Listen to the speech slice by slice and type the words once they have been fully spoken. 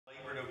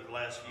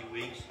last few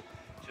weeks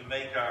to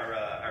make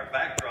our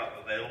backdrop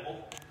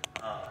available.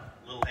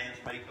 Little Hands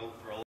Makeover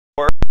for a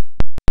Lord.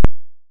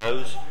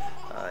 Those,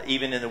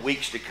 even in the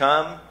weeks to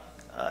come.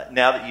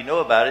 Now that you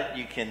know about it,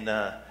 you can,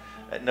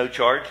 at no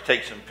charge,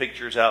 take some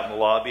pictures out in the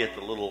lobby at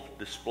the little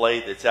display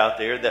that's out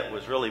there that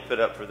was really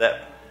put up for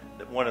that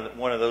one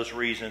of those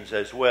reasons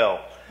as well.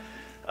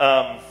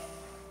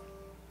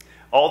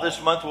 All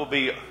this month we'll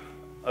be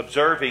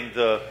observing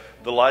the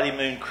Lottie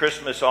Moon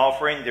Christmas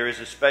offering. There is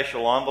a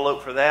special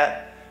envelope for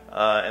that,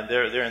 and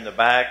they're in the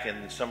back,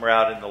 and some are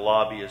out in the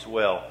lobby as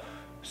well.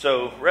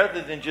 So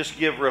rather than just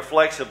give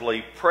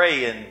reflexively,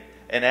 pray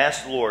and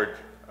ask the Lord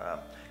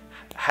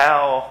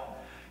how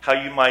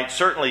you might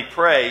certainly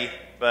pray,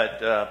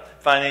 but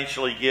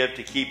financially give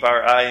to keep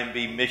our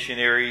IMB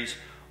missionaries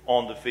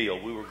on the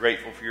field. We were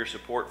grateful for your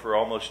support for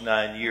almost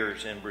 9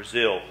 years in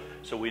Brazil,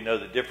 so we know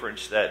the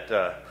difference that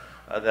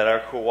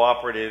our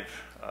cooperative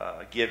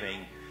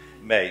giving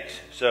makes.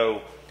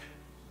 So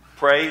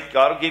pray.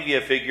 God will give you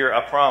a figure,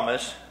 I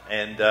promise,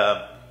 and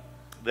the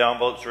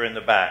envelopes are in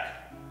the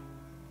back.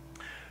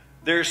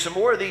 There's some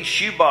more of these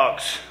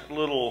shoebox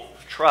little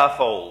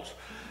trifolds.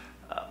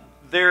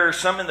 There are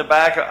some in the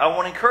back. I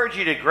want to encourage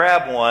you to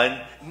grab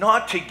one,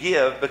 not to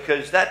give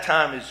because that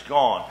time is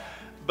gone,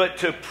 but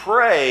to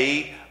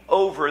pray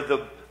over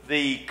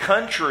the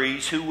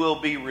countries who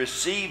will be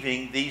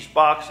receiving these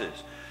boxes.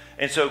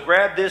 And so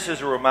grab this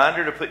as a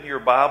reminder to put in your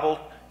Bible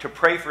to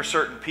pray for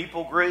certain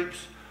people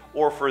groups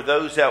or for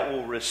those that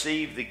will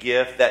receive the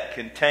gift that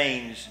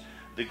contains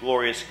the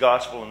glorious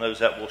gospel and those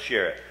that will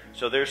share it.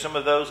 So there's some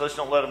of those. Let's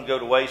don't let them go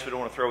to waste. We don't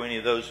want to throw any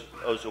of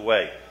those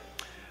away.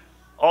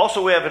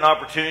 Also, we have an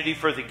opportunity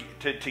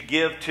to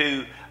give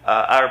to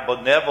our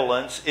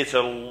benevolence. It's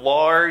a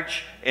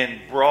large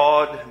and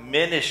broad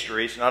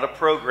ministry. It's not a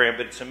program,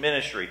 but it's a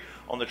ministry.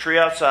 On the tree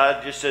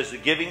outside, it just says the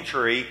Giving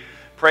Tree.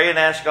 Pray and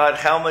ask God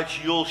how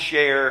much you'll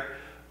share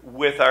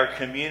with our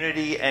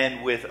community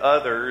and with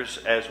others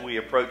as we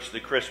approach the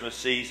Christmas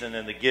season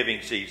and the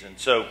giving season.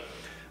 So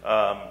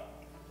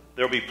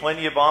there'll be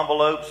plenty of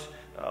envelopes.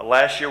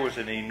 Last year was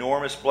an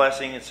enormous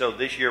blessing, and so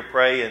this year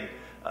pray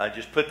and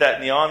just put that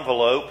in the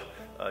envelope.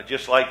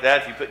 Just like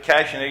that. If you put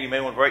cash in there, you may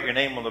want to write your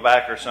name on the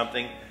back or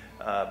something.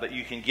 But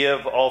you can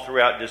give all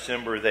throughout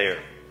December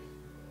there.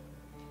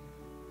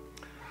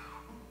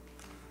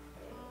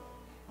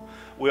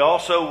 We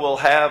also will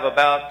have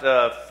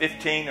about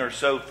 15 or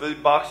so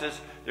food boxes.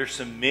 There's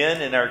some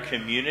men in our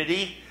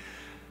community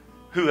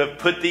who have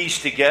put these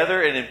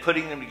together, and in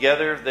putting them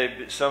together,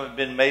 some have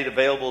been made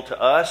available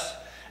to us.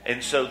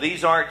 And so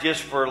these aren't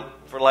just for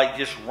like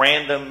just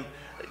random.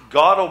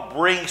 God will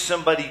bring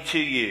somebody to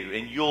you,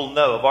 and you'll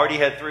know. I've already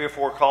had 3 or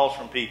 4 calls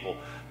from people.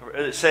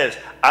 It says,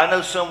 I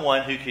know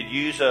someone who could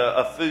use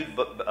a food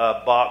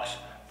box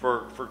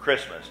for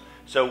Christmas.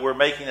 So we're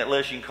making that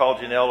list. You can call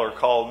Janelle or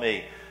call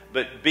me.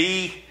 But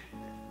be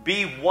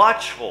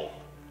watchful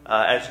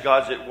as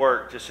God's at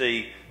work to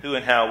see who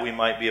and how we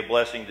might be a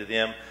blessing to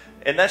them.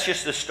 And that's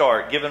just the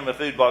start. Giving them a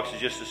food box is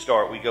just the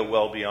start. We go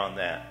well beyond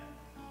that.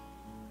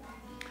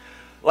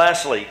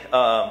 Lastly,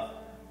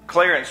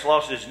 Clarence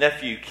lost his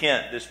nephew,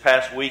 Kent, this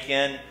past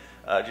weekend,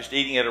 just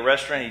eating at a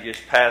restaurant. He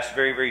just passed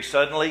very, very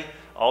suddenly.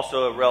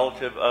 Also a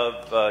relative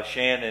of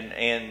Shan and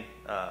Ann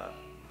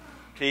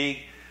Teague.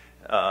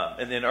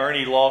 And then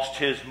Ernie lost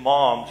his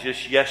mom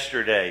just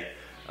yesterday.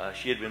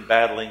 She had been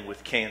battling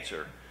with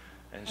cancer.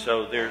 And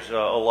so there's a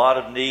lot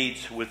of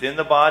needs within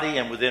the body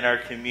and within our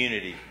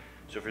community.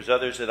 So if there's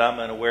others that I'm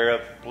unaware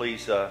of,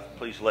 please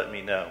let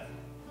me know.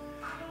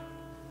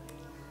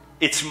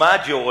 It's my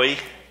joy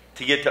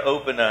to get to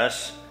open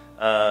us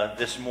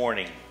this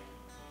morning.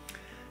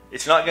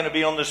 It's not going to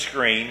be on the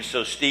screen,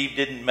 so Steve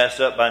didn't mess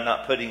up by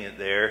not putting it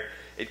there.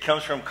 It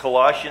comes from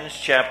Colossians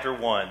chapter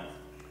 1.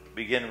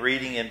 Begin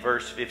reading in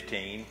verse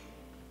 15.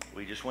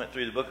 We just went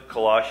through the book of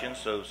Colossians,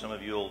 so some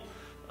of you will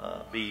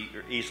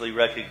easily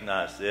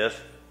recognize this.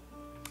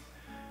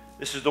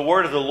 This is the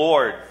word of the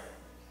Lord.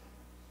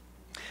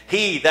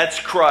 He, that's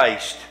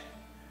Christ,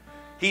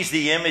 He's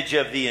the image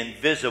of the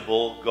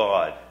invisible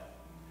God.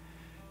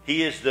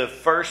 He is the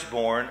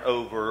firstborn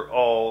over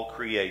all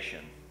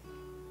creation.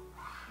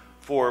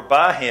 For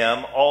by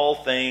Him all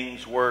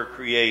things were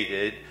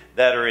created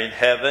that are in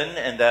heaven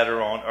and that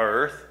are on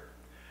earth,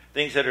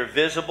 things that are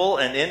visible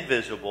and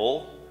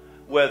invisible,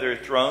 whether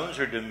thrones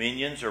or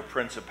dominions or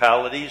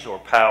principalities or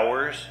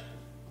powers.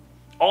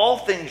 All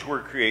things were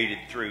created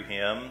through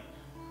Him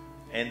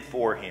and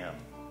for Him.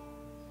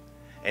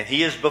 And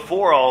He is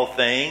before all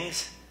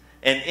things,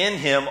 and in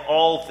Him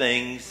all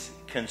things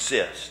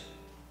consist.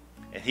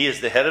 And He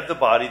is the head of the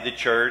body, the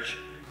church,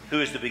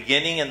 who is the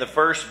beginning and the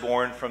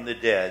firstborn from the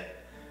dead,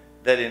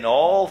 that in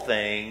all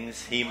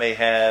things He may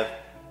have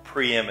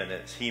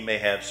preeminence, He may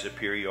have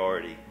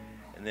superiority.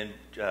 And then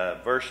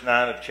verse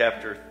 9 of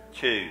chapter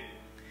 2.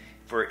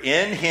 For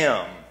in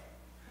Him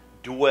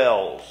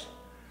dwells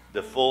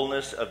the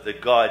fullness of the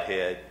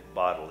Godhead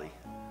bodily.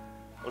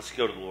 Let's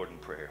go to the Lord in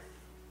prayer.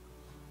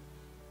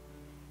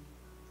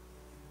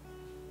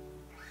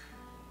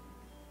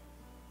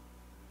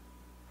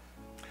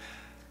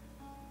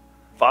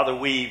 Father,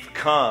 we've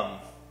come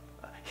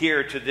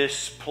here to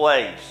this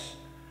place,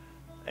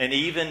 and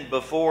even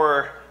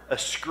before a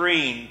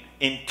screen,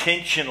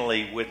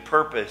 intentionally with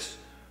purpose,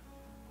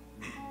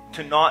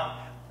 to not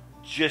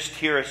just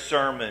hear a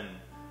sermon,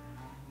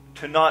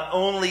 to not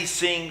only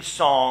sing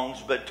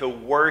songs, but to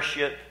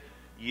worship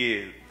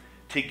you,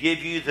 to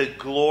give you the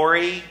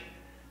glory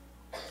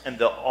and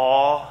the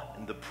awe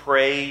and the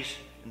praise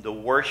and the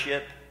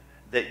worship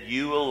that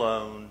you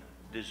alone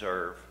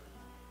deserve.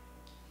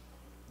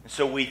 And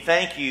so we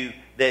thank you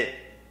that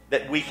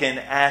we can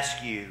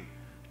ask you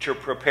to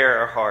prepare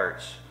our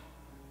hearts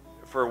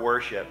for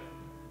worship,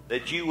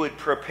 that you would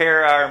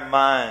prepare our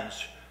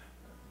minds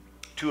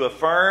to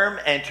affirm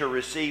and to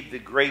receive the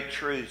great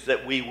truths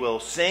that we will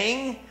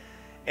sing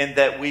and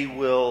that we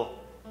will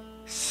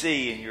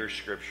see in your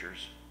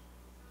scriptures.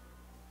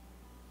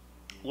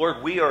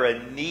 Lord, we are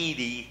a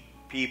needy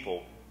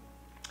people.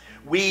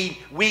 We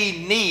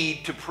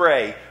need to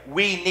pray.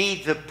 We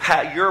need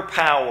your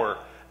power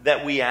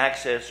that we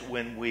access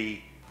when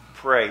we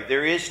pray.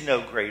 There is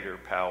no greater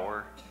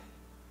power.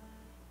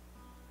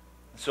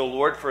 So,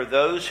 Lord, for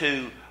those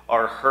who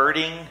are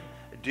hurting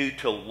due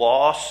to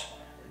loss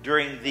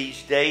during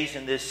these days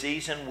and this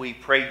season, we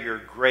pray your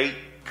great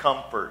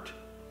comfort.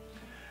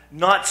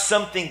 Not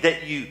something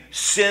that you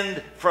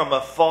send from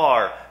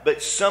afar,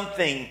 but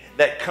something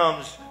that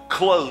comes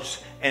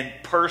close and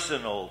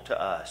personal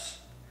to us.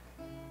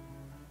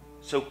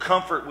 So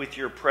comfort with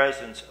your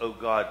presence, O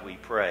God, we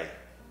pray.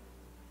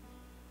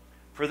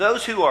 For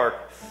those who are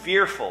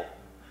fearful,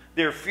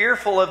 they're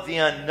fearful of the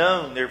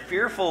unknown, they're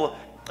fearful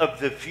of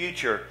the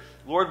future.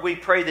 Lord, we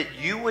pray that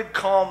you would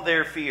calm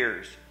their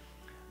fears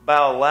by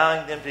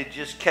allowing them to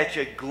just catch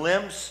a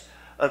glimpse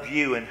of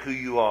you and who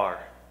you are.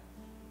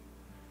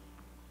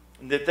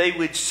 And that they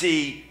would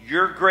see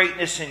your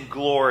greatness and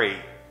glory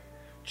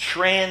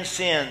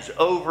transcends,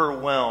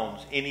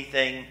 overwhelms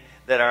anything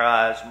that our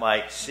eyes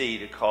might see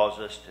to cause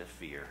us to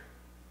fear.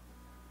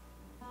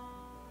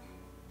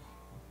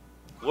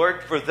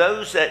 Lord, for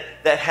those that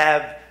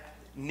have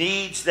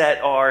needs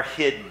that are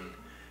hidden,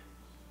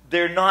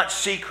 they're not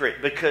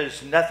secret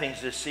because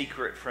nothing's a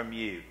secret from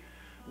you.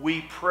 We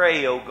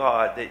pray, O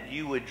God, that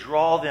you would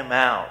draw them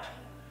out,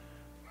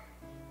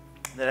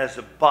 that as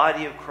a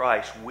body of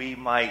Christ we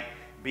might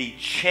be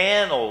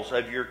channels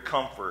of your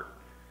comfort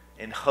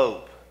and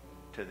hope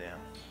to them.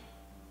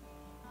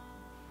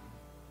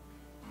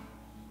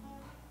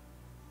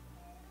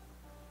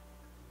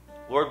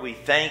 Lord, we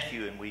thank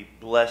you and we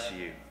bless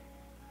you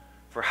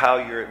for how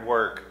you're at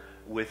work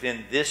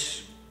within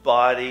this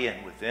body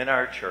and within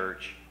our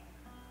church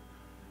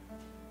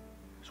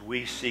as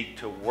we seek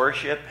to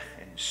worship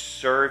and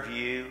serve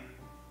you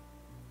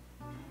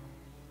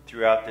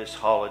throughout this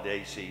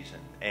holiday season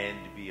and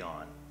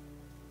beyond.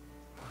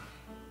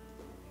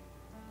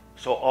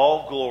 So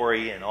all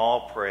glory and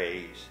all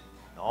praise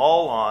and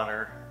all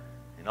honor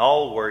and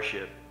all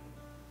worship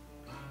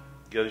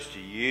goes to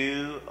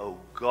you, O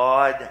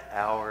God,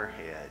 our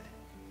head.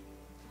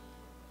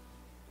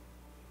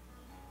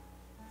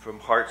 From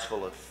hearts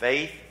full of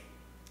faith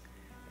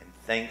and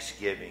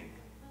thanksgiving,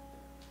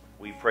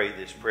 we pray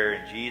this prayer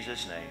in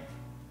Jesus' name.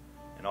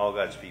 And all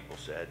God's people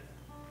said,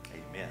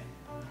 amen.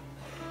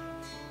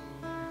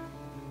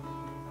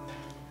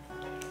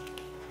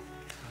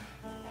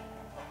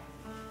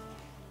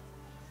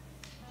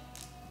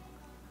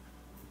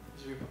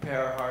 As we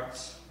prepare our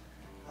hearts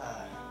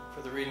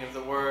for the reading of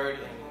the word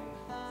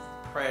and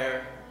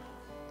prayer,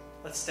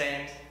 let's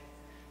stand.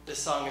 This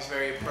song is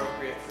very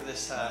appropriate for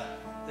this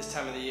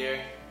time of the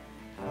year.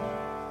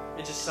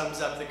 It just sums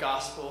up the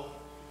gospel,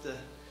 the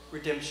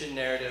redemption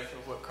narrative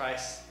of what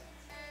Christ,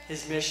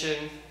 his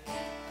mission,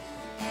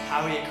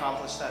 how he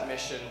accomplished that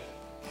mission,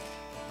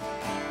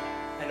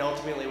 and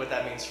ultimately what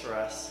that means for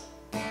us.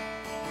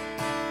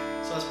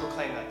 So let's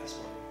proclaim that this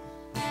morning.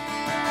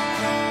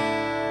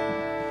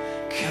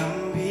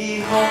 Come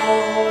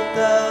behold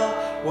the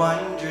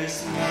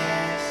wondrous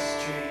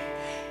mystery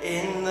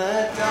in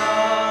the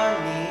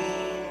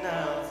dawning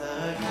of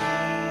the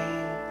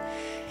King.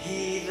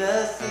 He,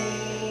 the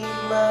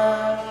theme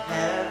of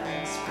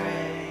heaven's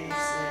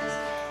praises,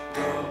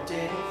 robed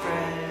in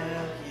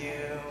frail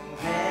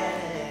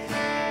humanity.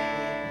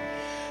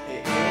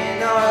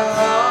 In our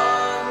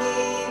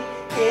longing,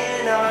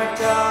 in our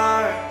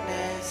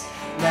darkness,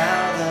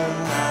 now the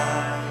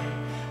light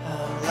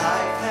of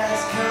life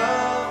has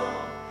come.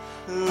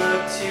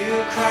 Look to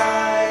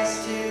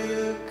Christ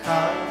who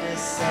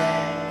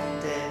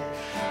condescended,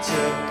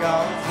 took on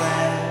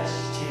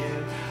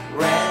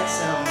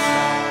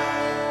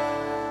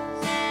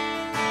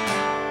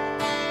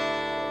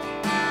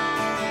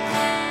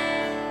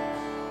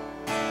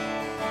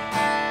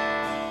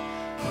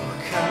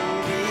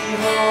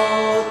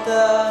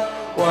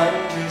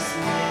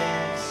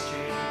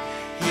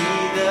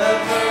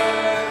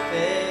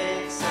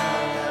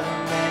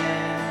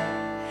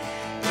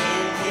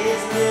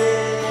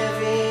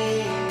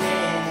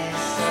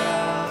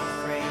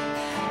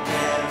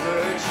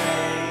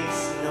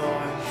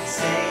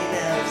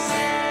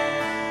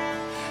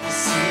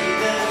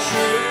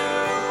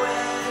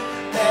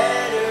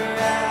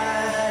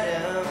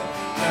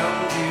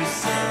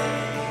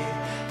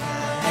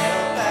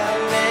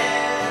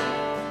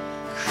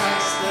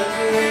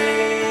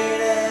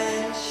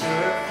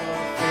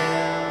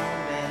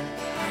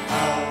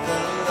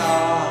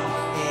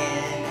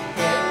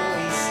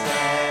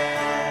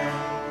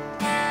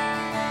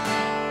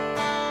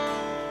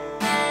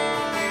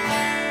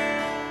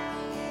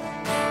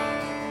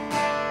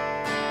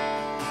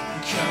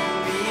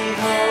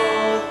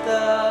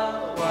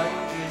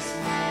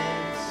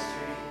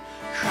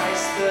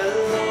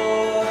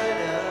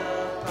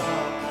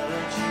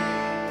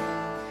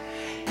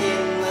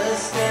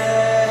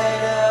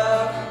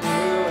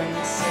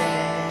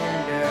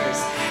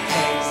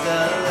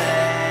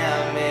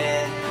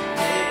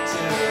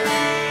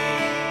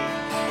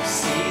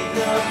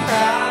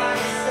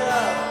price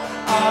of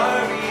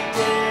our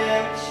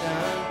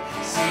redemption.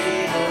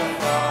 See the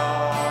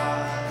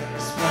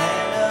Father's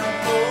plan of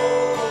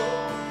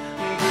hope,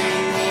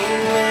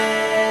 bringing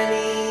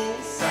many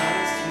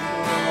sons to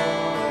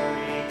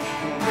glory.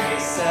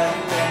 Grace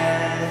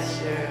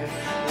unmeasured,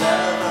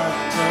 love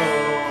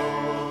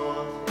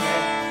untold.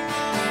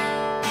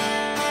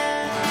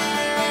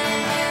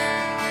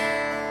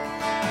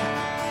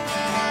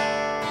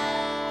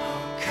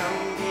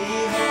 Come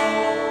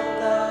behold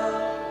the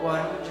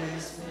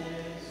wondrous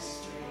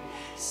mystery,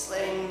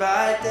 slain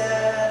by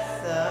death,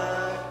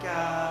 the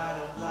God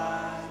of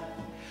life.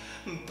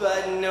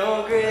 But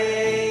no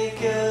grave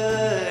could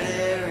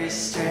ever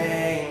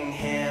restrain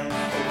him.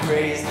 Oh,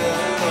 praise the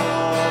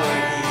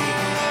Lord, he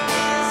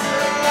is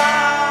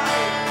alive.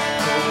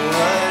 Oh,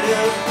 what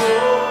a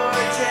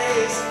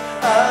foretaste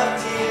of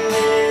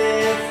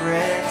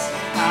deliverance,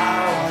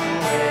 how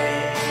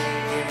unwavering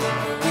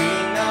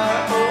our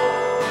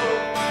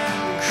hope.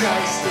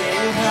 Christ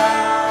in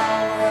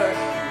power,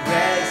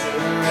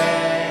 resurrected,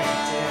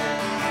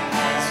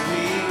 as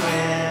we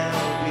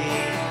will be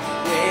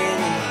when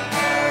he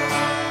comes.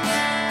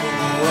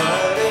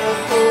 What a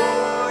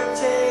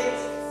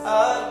foretaste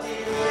of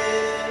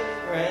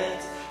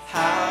deliverance,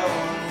 how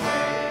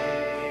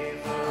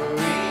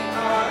unwavering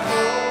our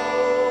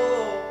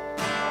hope.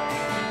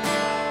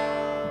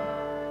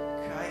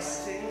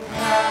 Christ in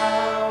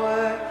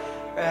power,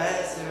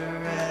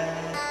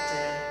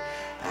 resurrected,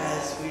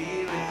 as we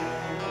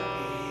will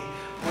be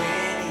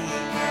when he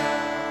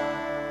comes.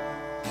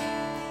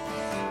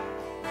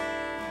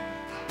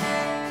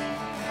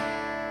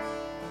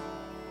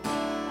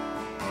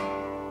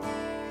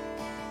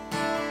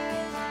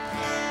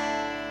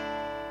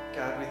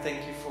 God, we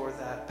thank you for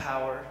that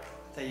power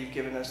that you've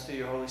given us through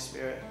your Holy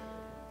Spirit.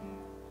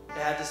 It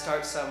had to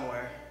start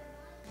somewhere.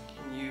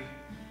 And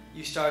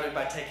you started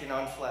by taking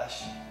on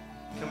flesh,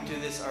 coming to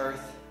this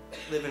earth,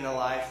 living a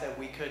life that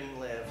we couldn't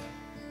live.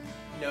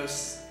 No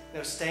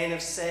stain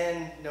of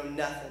sin, no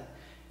nothing.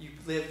 You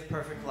lived the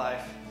perfect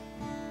life.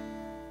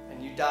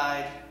 And you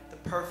died the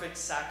perfect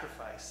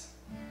sacrifice.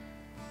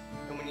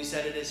 And when you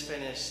said it is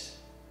finished,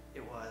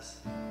 it was.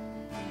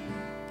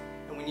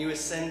 And when you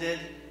ascended,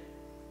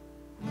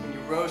 when you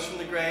rose from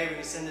the grave and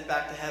ascended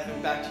back to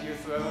heaven, back to your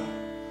throne,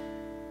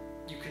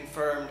 you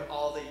confirmed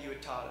all that you had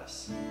taught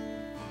us.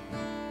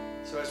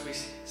 So as we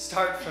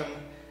start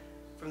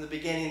from the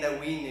beginning that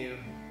we knew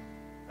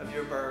of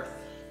your birth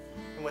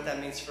and what that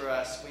means for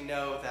us, we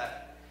know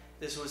that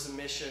this was a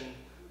mission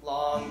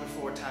long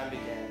before time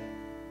began,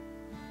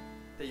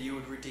 that you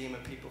would redeem a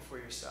people for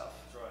yourself.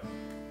 That's right.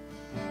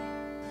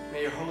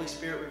 May your Holy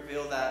Spirit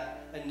reveal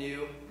that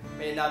anew.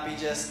 May it not be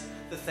just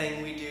the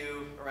thing we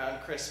do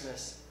around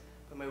Christmas,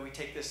 but may we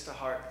take this to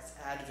heart. It's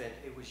Advent.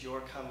 It was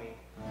your coming.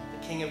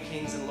 The King of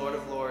Kings and Lord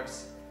of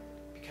Lords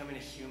becoming a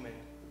human.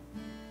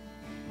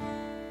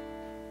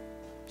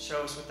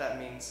 Show us what that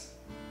means.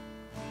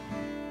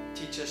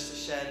 Teach us to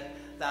shed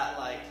that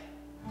light.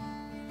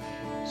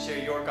 Share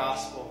your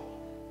gospel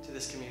to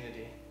this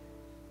community.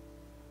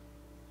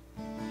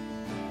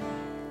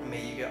 And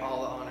may you get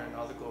all the honor and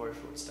all the glory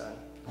for what's done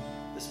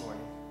this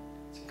morning.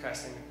 It's in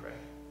Christ's name we pray.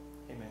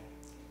 Amen.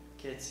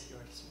 Kids, you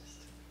are dismissed.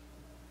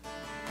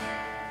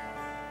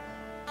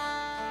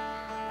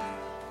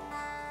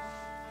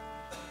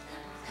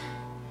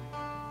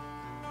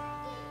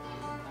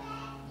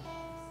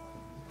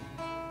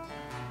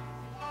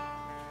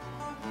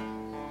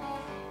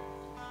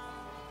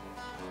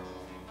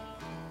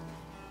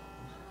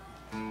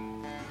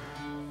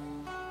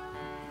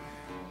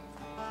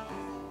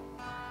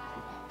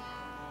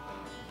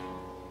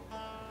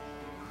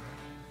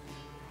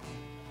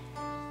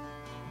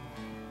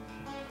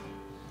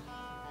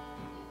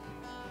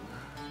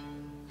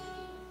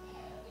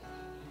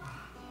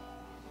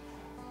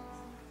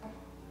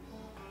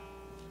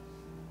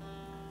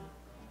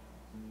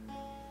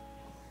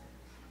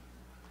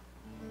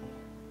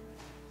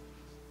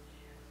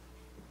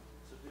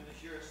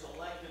 You're a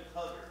selective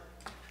hugger.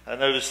 I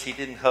noticed he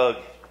didn't hug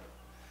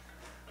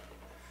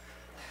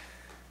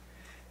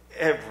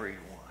everyone.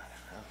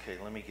 Okay,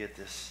 let me get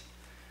this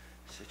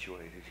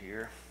situated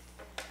here.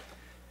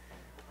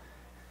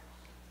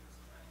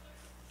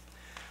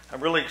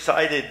 I'm really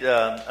excited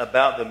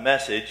about the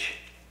message,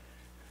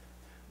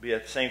 but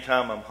at the same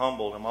time I'm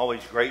humbled. I'm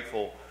always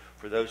grateful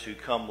for those who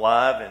come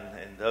live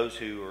and those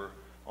who are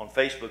on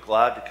Facebook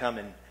Live to come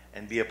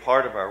and be a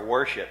part of our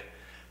worship.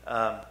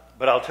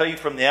 But I'll tell you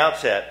from the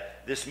outset,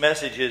 this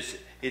message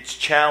it's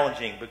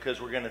challenging because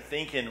we're going to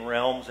think in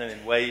realms and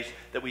in ways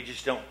that we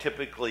just don't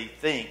typically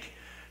think.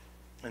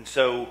 And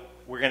so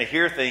we're going to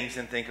hear things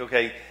and think,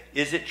 okay,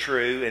 is it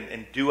true?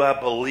 And do I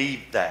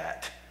believe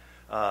that?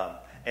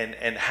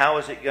 And how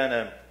is it going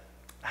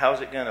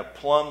to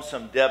plumb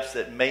some depths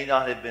that may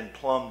not have been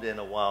plumbed in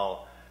a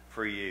while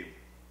for you?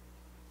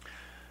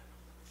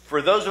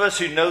 For those of us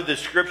who know the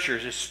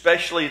Scriptures,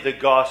 especially the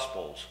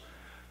Gospels,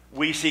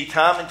 we see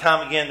time and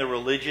time again the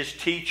religious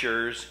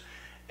teachers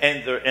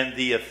and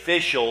the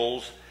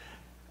officials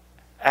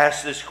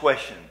ask this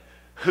question: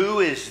 who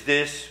is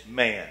this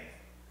man?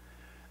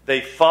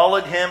 They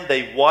followed him,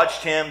 they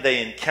watched him,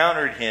 they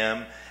encountered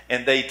him,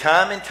 and they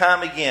time and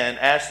time again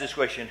asked this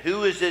question,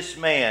 who is this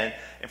man?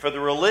 And for the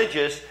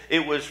religious,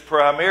 it was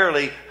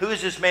primarily, who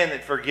is this man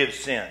that forgives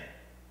sin?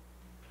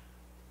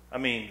 I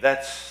mean,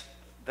 that's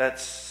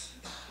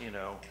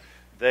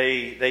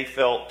they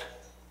felt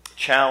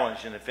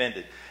challenged and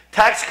offended.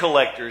 Tax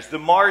collectors, the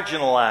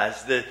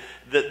marginalized,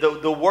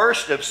 the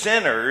worst of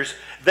sinners,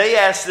 they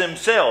asked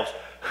themselves,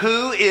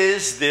 who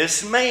is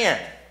this man?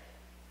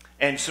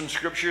 And some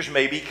scriptures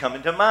may be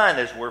coming to mind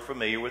as we're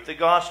familiar with the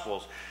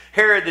Gospels.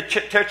 Herod, the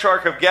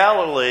Tetrarch of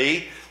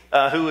Galilee,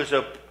 who was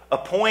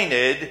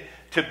appointed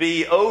to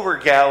be over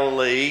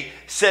Galilee,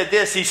 said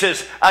this. He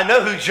says, I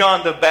know who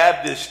John the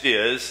Baptist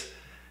is.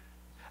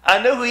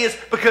 I know who he is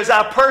because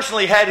I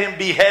personally had him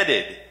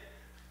beheaded.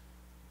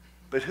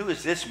 But who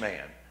is this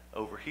man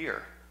over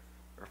here?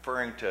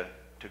 Referring to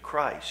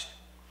Christ.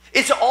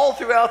 It's all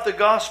throughout the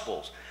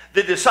Gospels.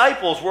 The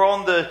disciples were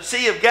on the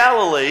Sea of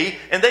Galilee,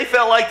 and they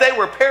felt like they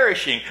were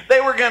perishing. They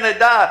were going to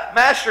die.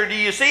 Master, do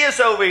you see us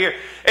over here?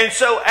 And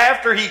so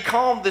after he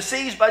calmed the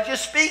seas by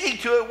just speaking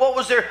to it, what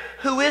was there?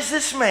 Who is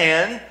this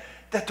man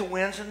that the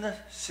winds and the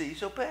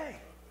seas obey?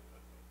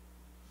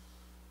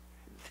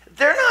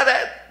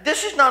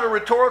 This is not a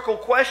rhetorical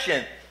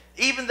question.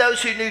 Even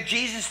those who knew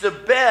Jesus the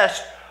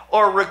best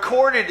are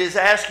recorded as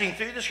asking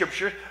through the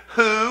Scriptures,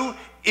 who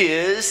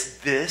is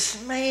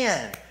this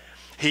man?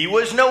 He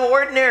was no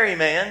ordinary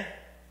man.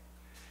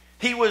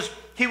 He was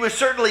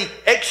certainly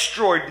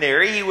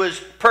extraordinary. He was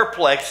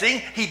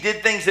perplexing. He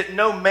did things that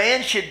no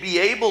man should be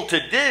able to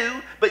do,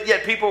 but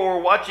yet people were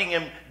watching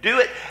him do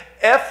it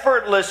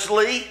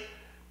effortlessly.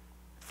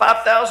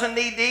 5,000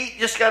 knee deep,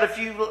 just got a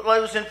few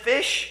loaves and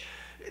fish.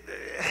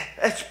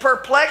 It's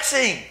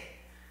perplexing.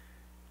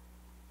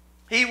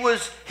 He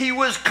was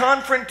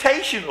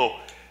confrontational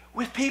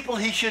with people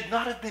he should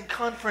not have been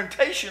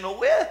confrontational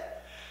with.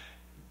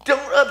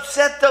 Don't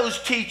upset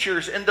those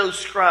teachers and those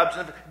scribes.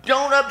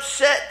 Don't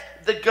upset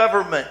the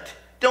government.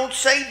 Don't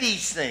say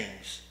these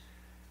things.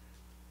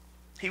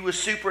 He was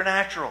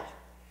supernatural.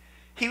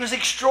 He was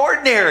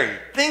extraordinary.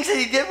 Things that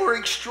he did were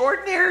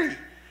extraordinary.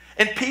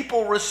 And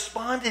people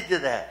responded to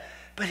that.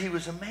 But he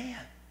was a man.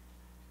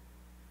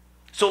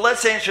 So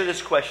let's answer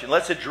this question.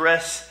 Let's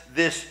address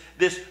this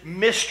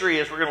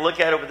mystery as we're going to look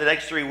at over the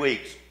next 3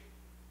 weeks.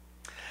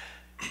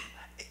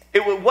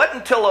 It wasn't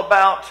until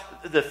about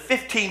the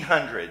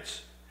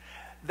 1500s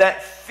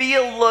that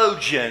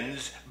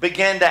theologians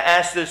began to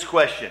ask this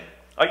question.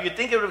 You'd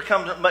think it would have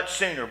come much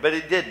sooner, but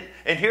it didn't.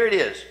 And here it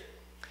is.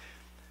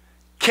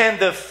 Can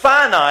the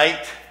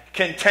finite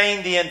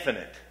contain the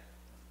infinite?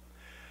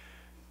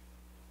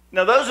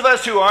 Now, those of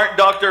us who aren't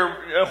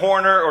Dr.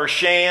 Horner or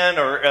Shan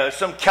or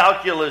some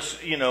calculus,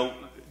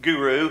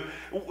 guru,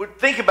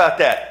 think about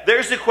that.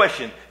 There's the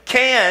question.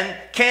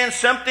 Can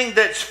something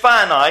that's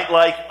finite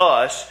like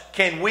us,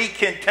 can we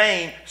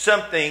contain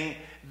something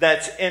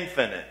that's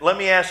infinite? Let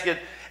me ask it.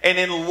 And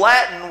in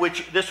Latin,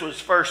 which this was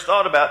first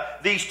thought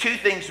about, these two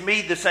things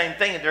mean the same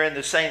thing and they're in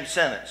the same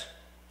sentence.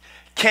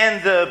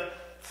 Can the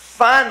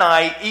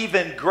finite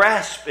even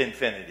grasp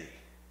infinity?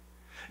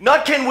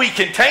 Not can we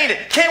contain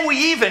it, can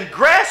we even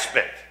grasp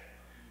it?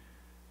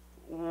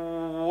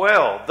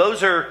 Well,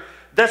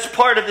 that's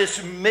part of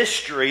this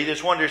mystery,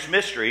 this wondrous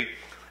mystery,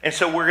 and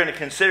so we're going to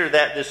consider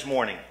that this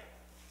morning.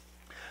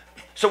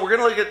 So we're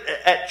going to look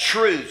at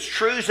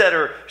truths that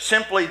are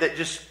simply that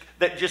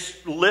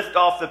just lift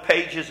off the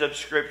pages of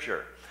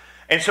Scripture.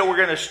 And so we're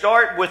going to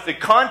start with the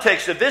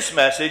context of this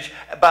message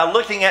by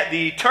looking at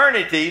the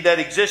eternity that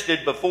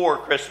existed before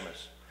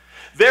Christmas.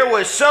 There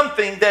was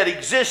something that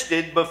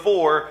existed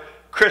before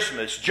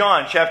Christmas.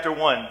 John chapter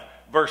 1,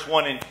 verse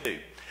 1 and 2.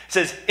 It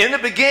says, in the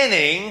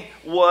beginning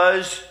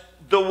was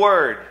the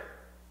Word.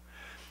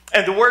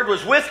 And the Word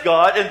was with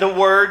God, and the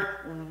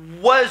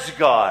Word was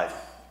God.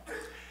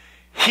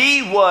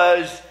 He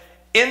was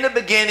in the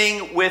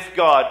beginning with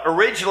God.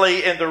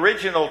 Originally, in the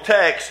original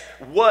text,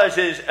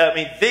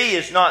 the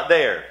is not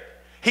there.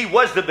 He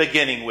was the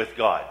beginning with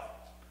God,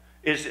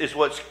 is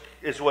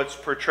what's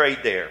portrayed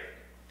there.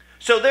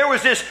 So there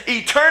was this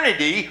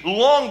eternity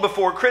long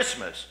before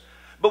Christmas.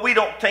 But we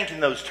don't think in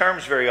those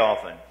terms very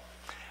often.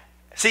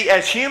 See,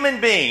 as human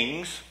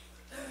beings,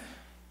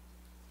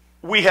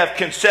 we have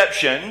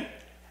conception,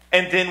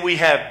 and then we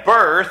have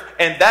birth,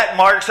 and that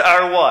marks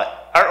our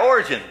what? Our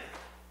origin.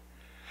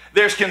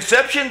 There's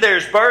conception,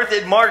 there's birth,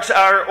 it marks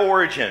our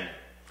origin.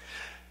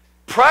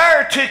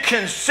 Prior to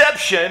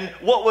conception,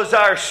 what was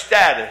our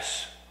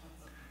status?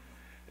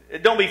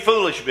 Don't be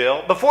foolish,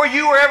 Bill. Before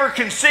you were ever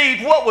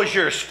conceived, what was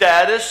your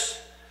status?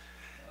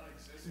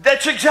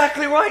 That's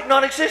exactly right,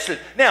 non-existent.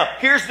 Now,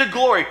 here's the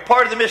glory,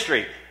 part of the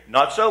mystery.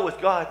 Not so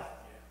with God.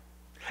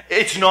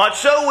 It's not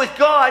so with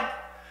God,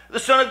 the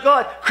Son of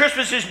God.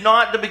 Christmas is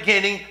not the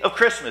beginning of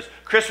Christmas.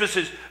 Christmas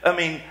is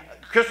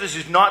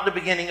not the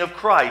beginning of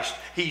Christ.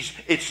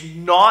 It's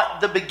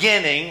not the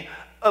beginning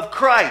of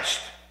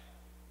Christ.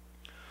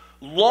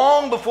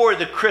 Long before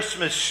the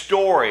Christmas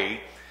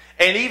story,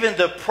 and even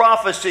the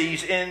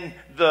prophecies in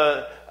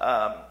the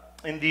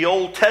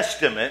Old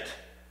Testament,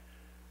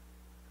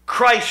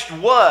 Christ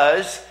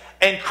was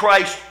and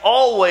Christ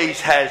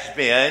always has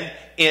been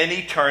in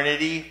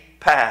eternity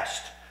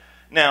past.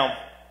 Now,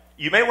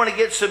 you may want to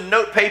get some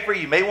note paper.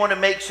 You may want to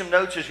make some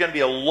notes. There's going to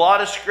be a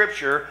lot of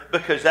scripture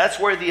because that's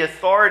where the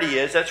authority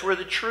is. That's where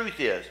the truth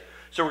is.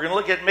 So we're going to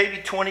look at maybe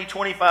 20,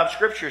 25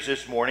 scriptures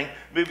this morning,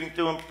 moving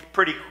through them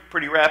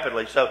pretty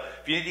rapidly. So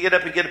if you need to get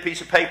up and get a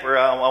piece of paper,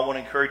 I want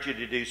to encourage you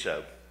to do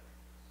so.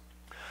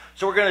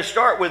 So we're going to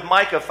start with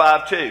Micah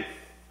 5:2.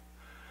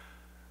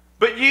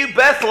 But you,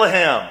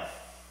 Bethlehem.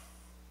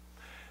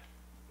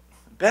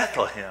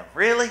 Bethlehem,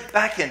 really?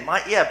 Back in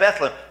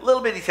Bethlehem, a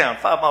little bitty town,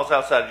 5 miles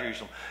outside of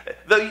Jerusalem.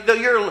 Though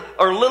you're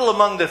little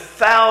among the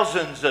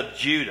thousands of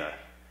Judah,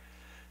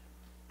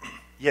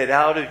 yet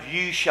out of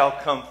you shall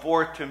come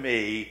forth to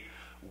me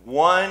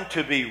one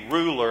to be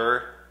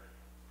ruler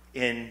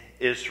in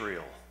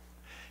Israel,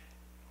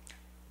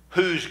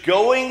 whose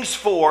goings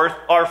forth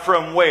are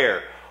from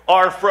where?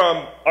 Are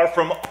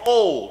from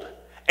old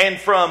and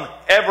from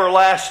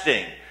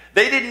everlasting.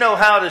 They didn't know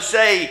how to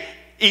say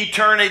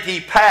eternity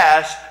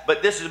past,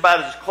 but this is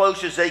about as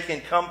close as they can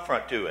come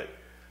to it.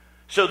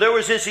 So there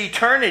was this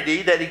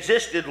eternity that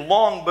existed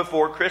long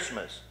before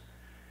Christmas.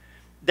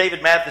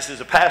 David Mathis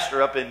is a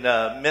pastor up in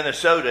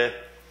Minnesota,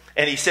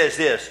 and he says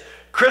this: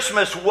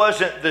 Christmas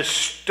wasn't the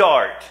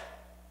start,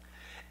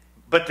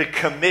 but the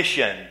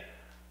commission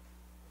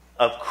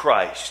of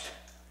Christ.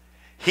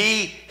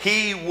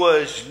 He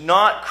was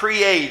not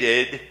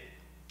created,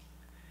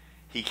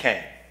 he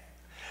came.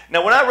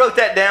 Now, when I wrote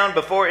that down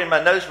before in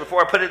my notes, before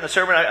I put it in the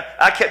sermon,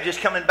 I kept just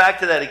coming back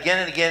to that again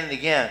and again and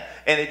again.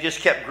 And it just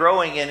kept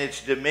growing in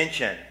its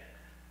dimension.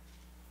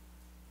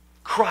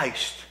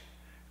 Christ.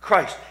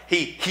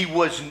 He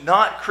was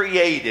not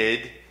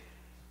created,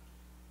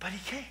 but he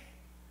came.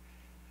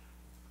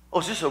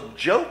 Oh, is this a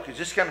joke? Is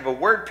this kind of a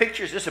word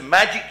picture? Is this a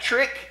magic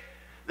trick?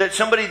 That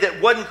somebody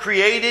that wasn't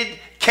created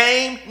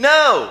came?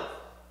 No.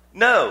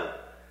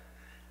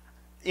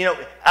 You know,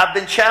 I've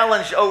been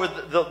challenged over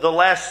the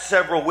last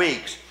several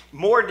weeks.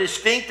 More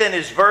distinct than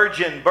his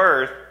virgin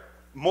birth,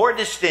 more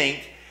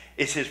distinct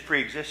is his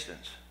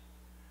preexistence.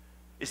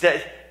 Is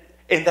that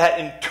in that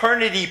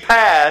eternity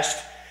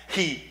past,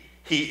 he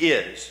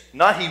is.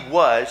 Not he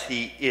was,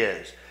 he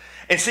is.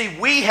 And see,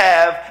 we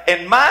have,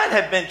 and mine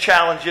have been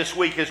challenged this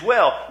week as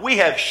well, we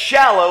have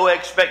shallow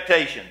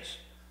expectations.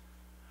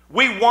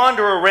 We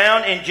wander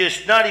around in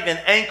just not even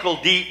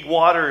ankle-deep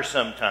water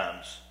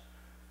sometimes.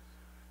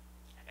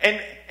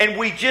 And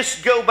we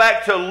just go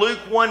back to Luke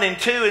 1 and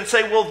 2 and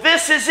say, well,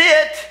 this is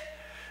it.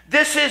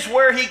 This is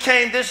where he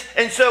came.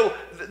 And so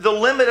the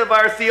limit of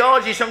our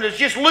theology sometimes is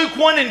just Luke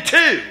 1 and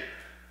 2.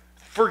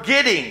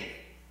 Forgetting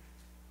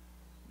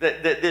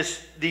that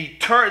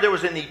there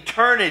was an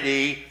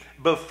eternity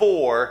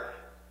before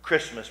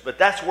Christmas. But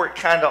that's where it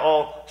kind of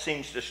all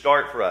seems to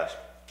start for us.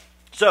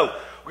 So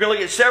we're going to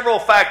look at several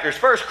factors.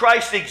 First,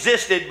 Christ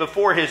existed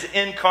before his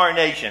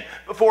incarnation.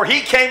 Before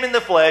he came in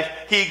the flesh,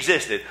 he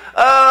existed.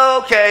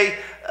 Okay,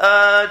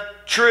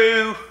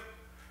 true.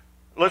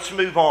 Let's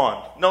move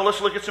on. No,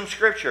 let's look at some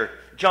scripture.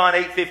 John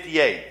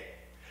 8:58.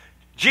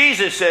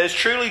 Jesus says,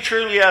 truly,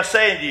 truly, I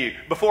say unto you,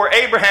 before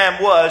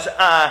Abraham was,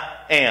 I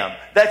am.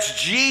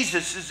 That's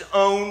Jesus'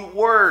 own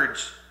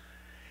words.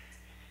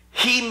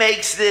 He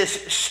makes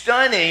this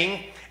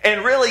stunning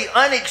and really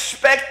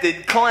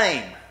unexpected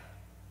claim.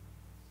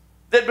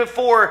 That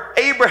before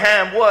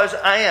Abraham was,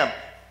 I am.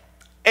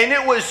 And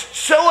it was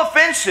so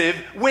offensive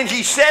when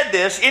he said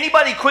this.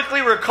 Anybody quickly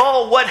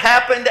recall what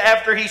happened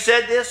after he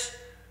said this?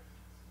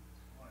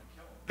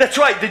 That's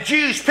right. The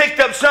Jews picked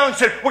up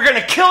stones and said, we're going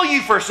to kill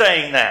you for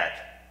saying that.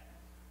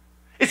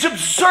 It's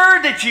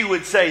absurd that you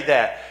would say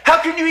that.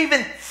 How can you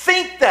even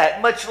think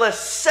that, much less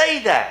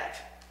say that?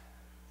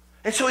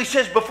 And so he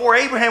says, before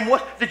Abraham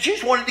was, the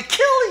Jews wanted to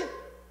kill him.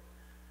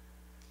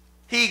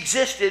 He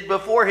existed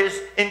before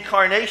his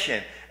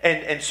incarnation.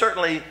 And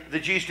certainly the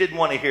Jews didn't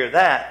want to hear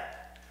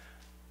that.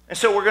 And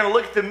so we're going to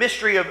look at the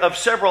mystery of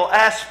several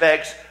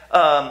aspects.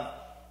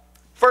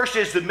 First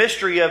is the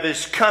mystery of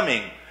his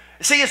coming.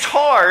 See, it's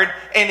hard,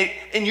 and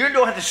you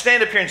don't have to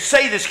stand up here and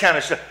say this kind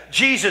of stuff.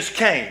 Jesus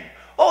came.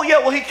 Oh, yeah,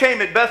 well, he came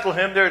at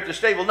Bethlehem there at the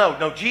stable.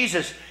 No,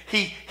 Jesus,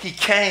 he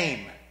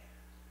came.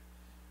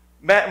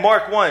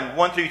 Mark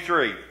 1 through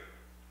 3.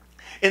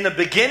 In the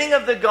beginning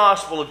of the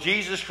gospel of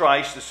Jesus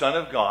Christ, the Son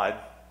of God,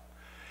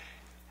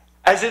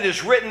 as it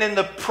is written in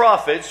the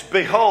prophets,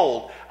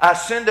 behold, I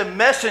send a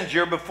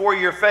messenger before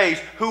your face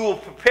who will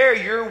prepare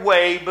your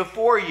way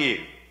before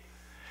you.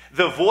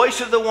 The voice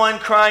of the one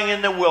crying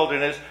in the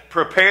wilderness,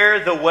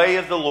 prepare the way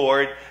of the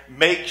Lord,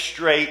 make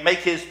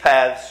his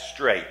paths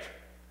straight.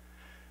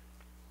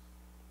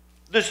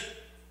 There's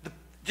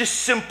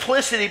just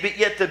simplicity, but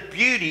yet the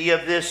beauty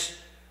of this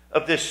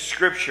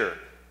scripture.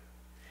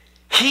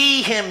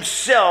 He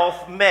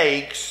himself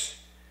makes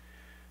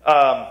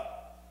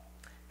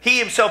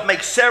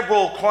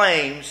several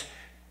claims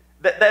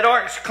that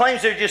aren't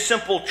claims, they're just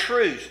simple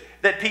truths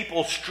that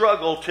people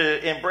struggle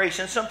to embrace,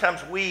 and sometimes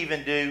we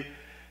even do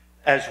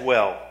as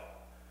well.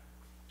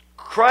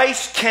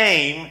 Christ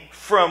came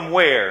from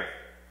where?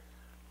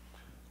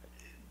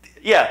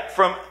 Yeah,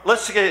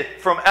 let's get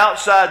it, from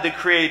outside the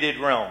created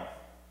realm.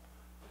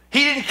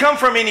 He didn't come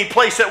from any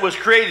place that was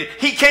created.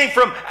 He came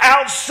from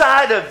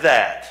outside of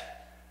that.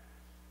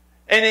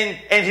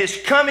 And his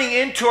coming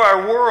into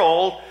our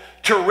world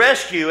to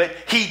rescue it,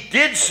 he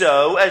did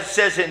so, as it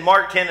says in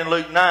Mark 10 and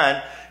Luke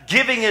 9,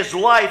 giving his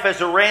life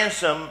as a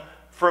ransom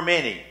for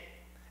many.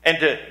 And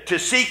to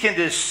seek and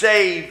to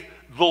save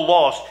the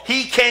lost.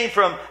 He came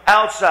from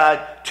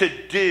outside to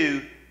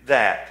do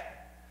that.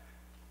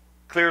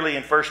 Clearly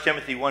in 1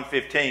 Timothy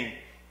 1:15,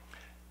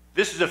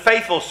 this is a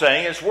faithful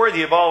saying. It's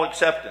worthy of all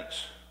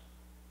acceptance.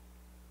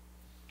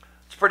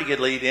 Pretty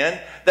good lead in,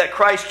 that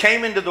Christ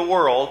came into the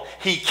world.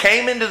 He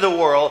came into the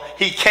world.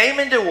 He came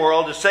into the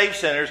world to save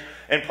sinners.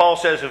 And Paul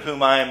says, of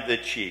whom I am the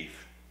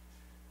chief.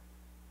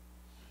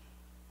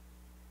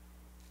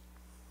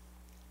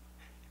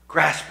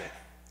 Grasp it.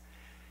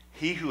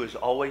 He who has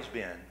always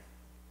been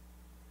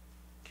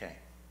came.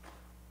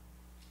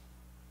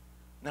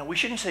 Now we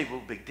shouldn't say,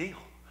 well, big deal.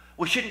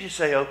 We shouldn't just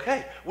say,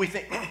 okay. We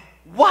think,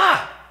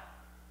 why?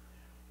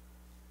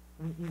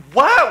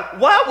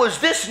 Why was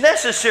this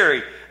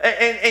necessary?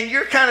 And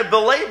you're kind of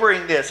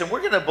belaboring this, and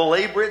we're going to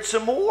belabor it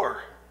some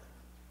more.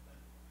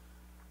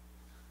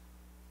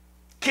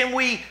 Can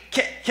we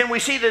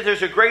see that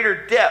there's a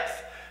greater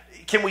depth?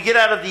 Can we get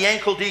out of the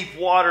ankle-deep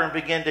water and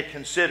begin to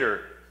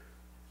consider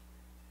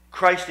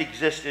Christ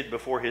existed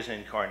before his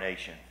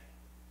incarnation?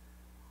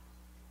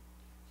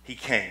 He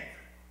came.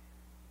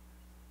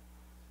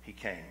 He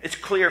came. It's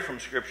clear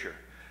from Scripture.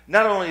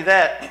 Not only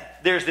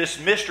that, there's this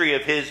mystery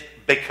of his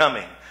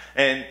becoming.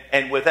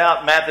 And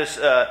without Mathis,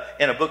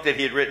 in a book that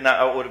he had written,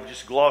 I would have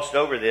just glossed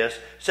over this.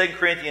 2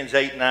 Corinthians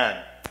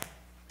 8:9.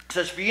 It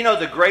says, for you know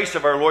the grace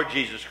of our Lord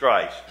Jesus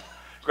Christ.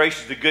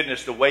 Grace is the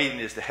goodness, the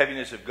weightiness, the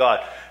heaviness of God.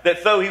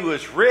 That though he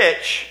was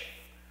rich,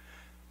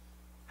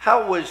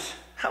 how was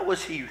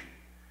he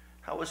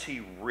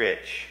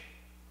rich?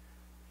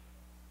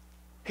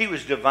 He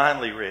was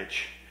divinely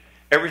rich.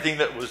 Everything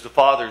that was the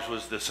Father's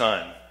was the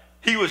Son.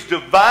 He was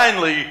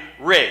divinely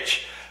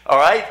rich. All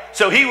right?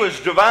 So he was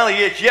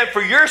divinely rich, yet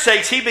for your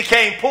sakes he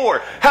became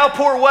poor. How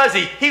poor was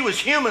he? He was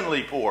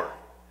humanly poor.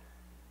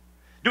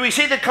 Do we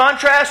see the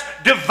contrast?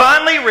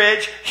 Divinely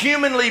rich,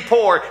 humanly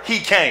poor, he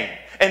came.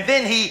 And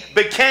then he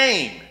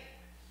became.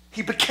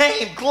 He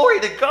became, glory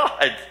to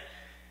God.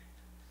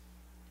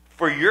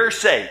 For your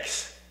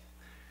sakes,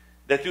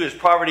 that through his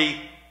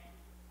poverty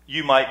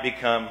you might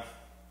become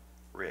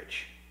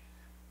rich.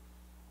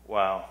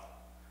 Wow.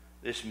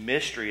 This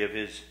mystery of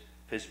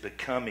his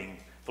becoming.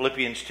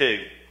 Philippians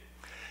 2.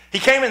 He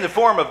came in the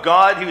form of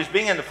God. He was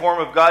being in the form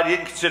of God. He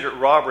didn't consider it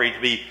robbery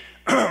to be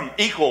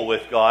equal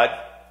with God.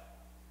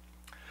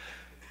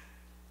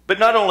 But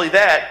not only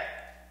that,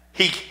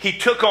 he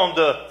took on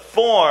the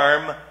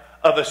form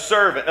of a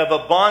servant, of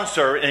a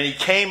bondservant, and he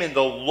came in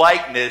the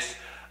likeness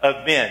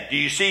of men. Do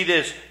you see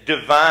this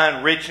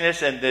divine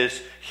richness and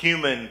this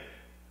human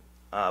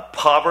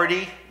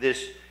poverty?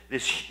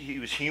 He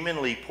was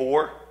humanly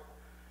poor.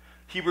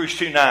 Hebrews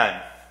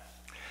 2:9.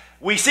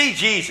 We see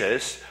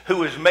Jesus, who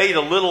was made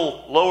a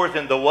little lower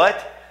than the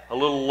what? A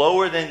little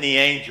lower than the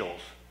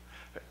angels.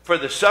 For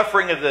the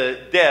suffering of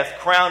the death,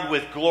 crowned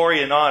with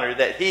glory and honor,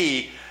 that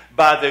he,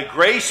 by the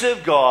grace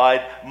of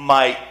God,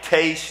 might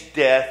taste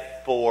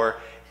death for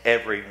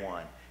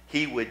everyone.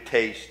 He would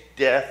taste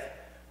death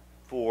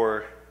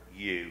for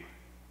you.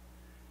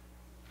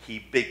 He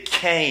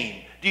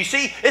became. Do you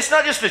see? It's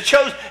not just a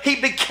chosen.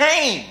 He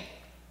became.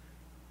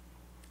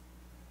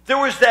 There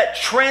was that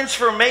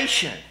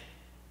transformation.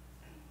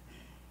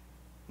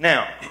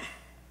 Now,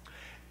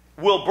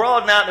 we'll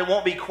broaden out and it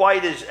won't be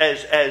quite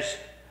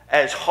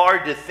as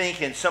hard to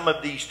think in some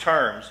of these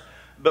terms.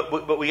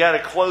 But we got to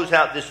close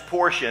out this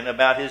portion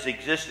about his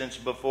existence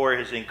before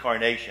his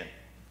incarnation.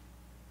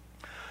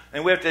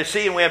 And we have to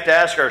see and we have to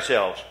ask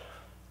ourselves,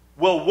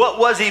 well, what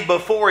was he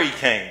before he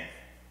came?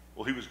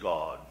 Well, he was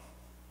God.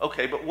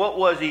 Okay, but what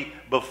was he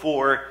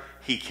before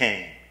he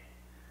came?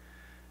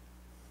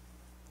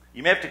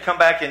 You may have to come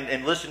back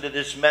and listen to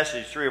this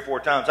message 3 or 4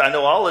 times. I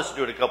know I'll listen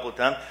to it a couple of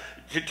times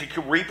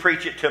to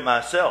re-preach it to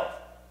myself.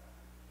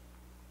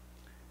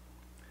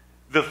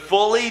 The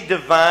fully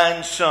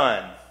divine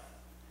Son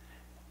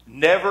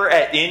never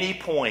at any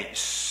point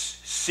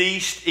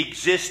ceased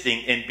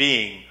existing and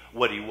being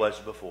what he was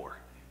before.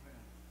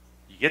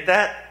 You get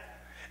that?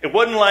 It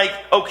wasn't like,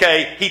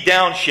 okay, he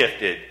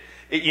downshifted.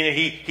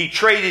 He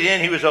traded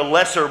in, he was a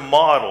lesser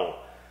model.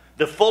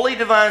 The fully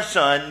divine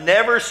Son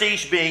never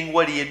ceased being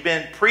what he had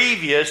been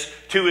previous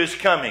to his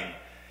coming.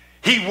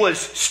 He was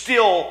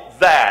still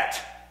that.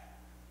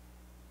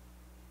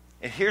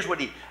 And here's what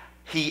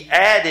he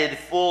added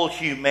full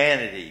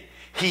humanity.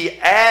 He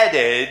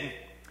added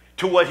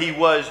to what he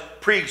was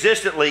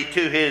pre-existently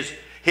to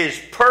his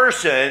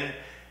person,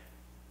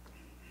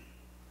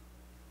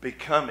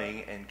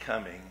 becoming and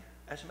coming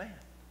as man.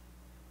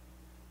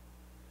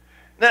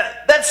 Now,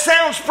 that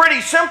sounds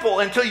pretty simple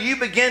until you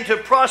begin to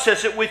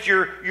process it with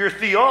your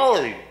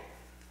theology.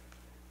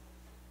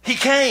 He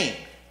came.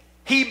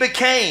 He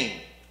became.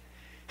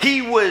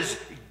 He was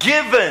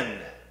given.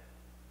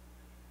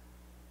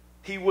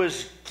 He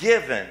was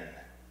given.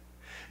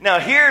 Now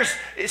here's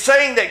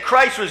saying that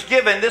Christ was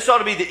given. This ought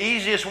to be the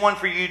easiest one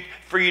for you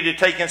to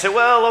take and say,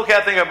 well, okay,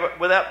 I think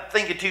without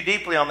thinking too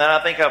deeply on that,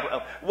 I think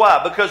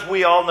why? Because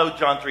we all know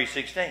John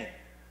 3:16.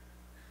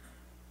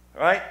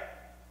 Right?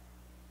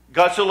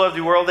 God so loved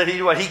the world that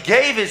He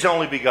gave His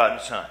only begotten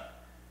Son.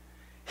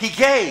 He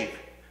gave.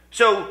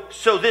 So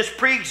this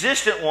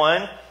pre-existent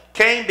one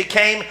came,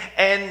 became,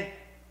 and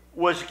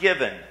was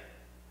given.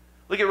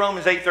 Look at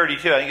Romans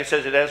 8:32. I think it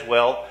says it as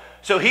well.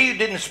 So He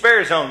didn't spare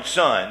His own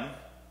Son,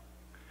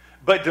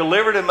 but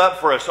delivered Him up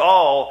for us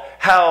all.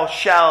 How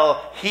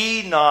shall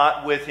He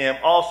not with Him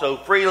also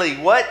freely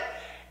what?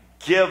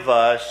 Give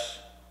us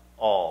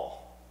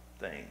all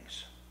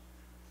things.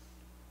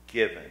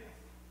 Given.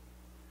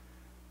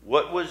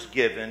 What was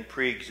given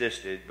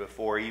pre-existed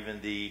before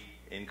even the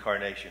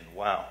incarnation.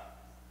 Wow.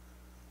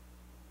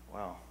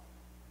 Wow.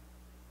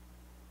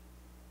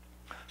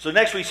 So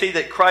next we see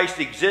that Christ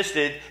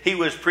existed. He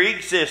was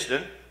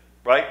pre-existent,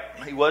 right?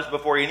 He was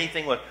before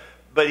anything was,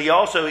 but He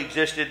also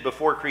existed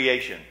before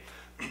creation.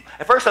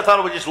 At first I thought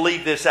I would just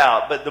leave this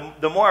out, but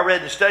the more I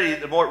read and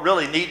studied, the more it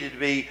really needed to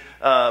be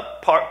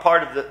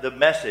part of the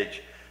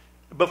message.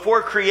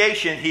 Before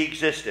creation, He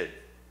existed.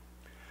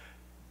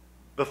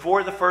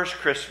 Before the first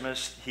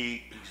Christmas,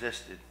 He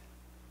existed.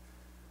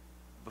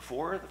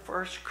 Before the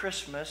first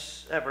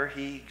Christmas ever,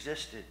 He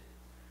existed.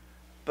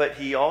 But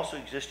He also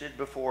existed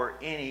before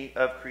any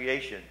of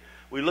creation.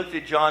 We looked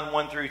at John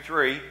 1 through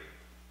 3.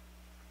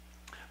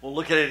 We'll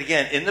look at it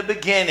again. In the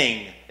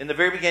beginning, in the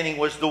very beginning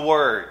was the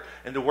Word.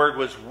 And the Word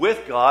was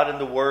with God, and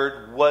the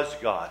Word was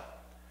God.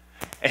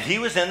 And He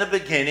was in the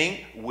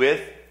beginning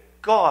with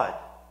God.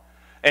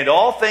 And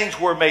all things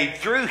were made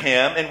through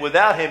Him, and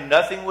without Him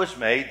nothing was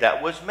made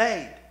that was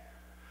made.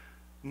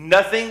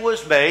 Nothing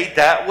was made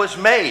that was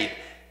made.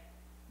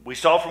 We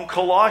saw from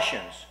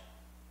Colossians,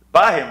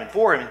 by Him and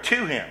for Him and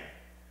to Him.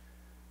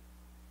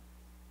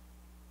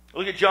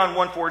 Look at John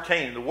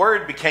 1:14. The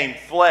Word became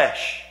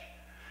flesh.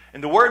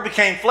 And the Word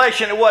became flesh,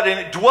 and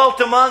it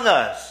dwelt among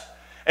us.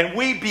 And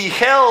we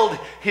beheld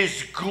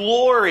His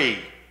glory.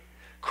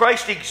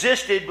 Christ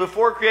existed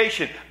before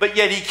creation, but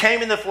yet He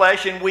came in the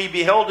flesh, and we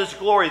beheld His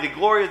glory, the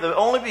glory of the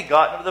only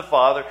begotten of the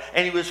Father,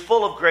 and He was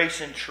full of grace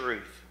and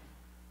truth.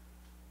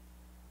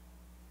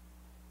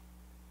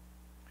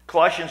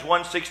 Colossians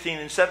 1:16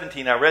 and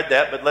 17, I read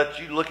that, but let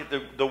you look at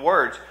the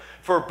words.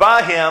 For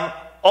by Him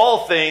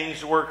all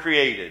things were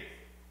created.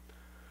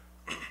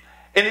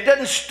 And it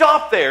doesn't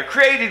stop there.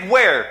 Created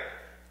where?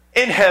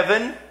 In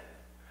heaven.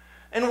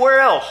 And where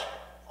else?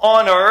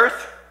 On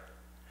earth.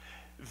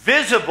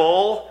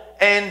 Visible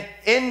and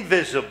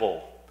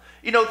invisible.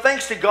 You know,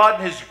 thanks to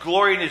God and His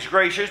glory and His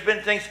grace, there's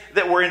been things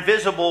that were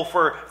invisible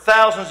for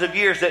thousands of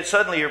years that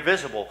suddenly are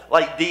visible,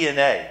 like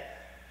DNA.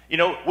 You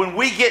know, when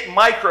we get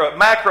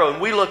macro,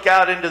 and we look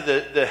out into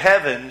the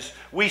heavens,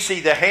 we see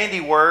the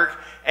handiwork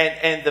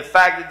and the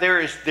fact that there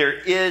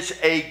is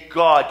a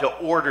God to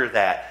order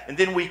that. And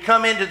then we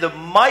come into the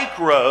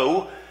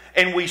micro,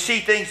 and we see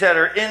things that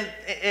are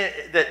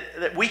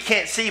that we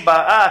can't see by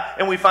eye,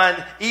 and we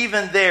find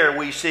even there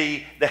we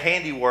see the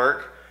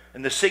handiwork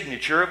and the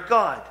signature of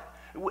God.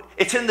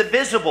 It's in the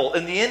visible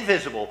and the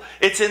invisible.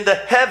 It's in the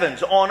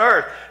heavens, on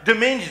earth,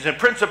 dominions and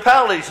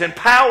principalities and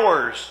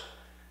powers.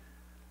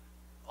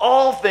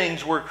 All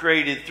things were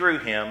created through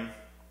Him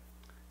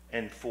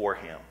and for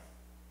Him.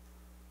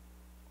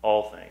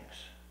 All things.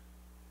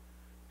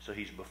 So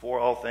He's before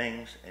all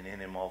things, and in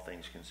Him all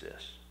things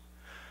consist.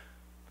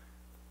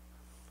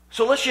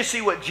 So let's just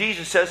see what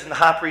Jesus says in the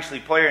high priestly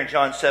prayer in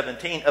John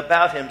 17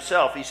 about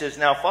Himself. He says,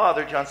 now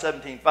Father, John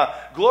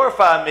 17:5,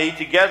 glorify me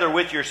together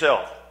with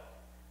yourself.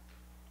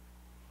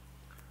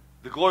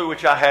 The glory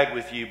which I had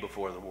with you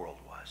before the world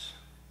was.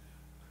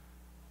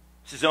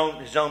 It's his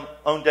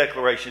own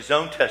declaration, His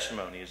own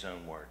testimony, His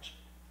own words.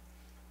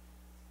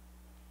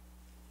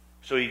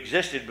 So He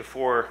existed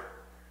before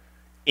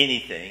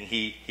anything.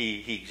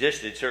 He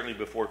existed certainly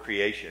before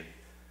creation.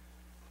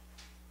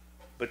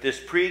 But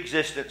this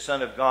pre-existent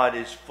Son of God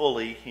is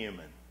fully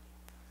human.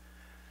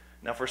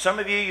 Now for some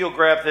of you, you'll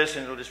grab this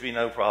and it'll just be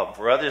no problem.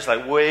 For others,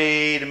 like,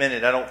 wait a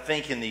minute, I don't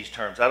think in these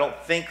terms. I don't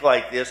think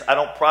like this. I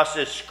don't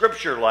process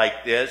Scripture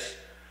like this.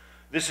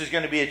 This is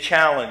going to be a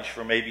challenge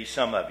for maybe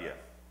some of you.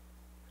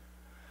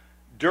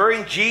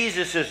 During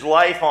Jesus'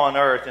 life on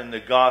earth in the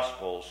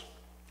Gospels,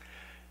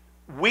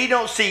 we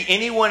don't see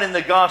anyone in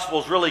the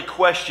Gospels really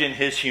question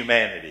His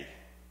humanity.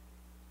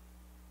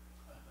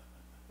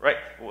 Right?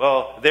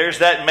 Well, there's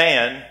that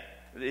man.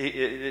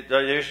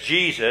 There's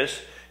Jesus.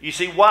 You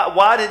see,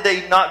 why did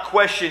they not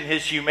question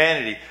His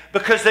humanity?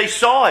 Because they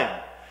saw Him,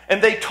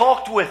 and they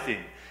talked with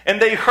Him,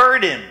 and they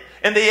heard Him,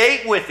 and they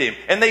ate with Him,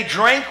 and they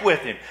drank with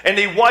Him, and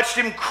they watched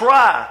Him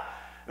cry.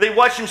 They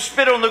watched Him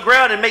spit on the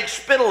ground and make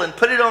spittle and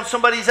put it on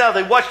somebody's eye.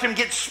 They watched Him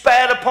get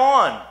spat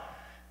upon.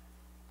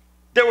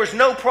 There was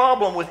no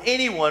problem with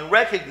anyone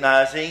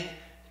recognizing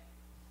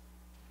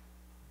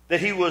that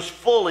He was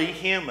fully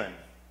human.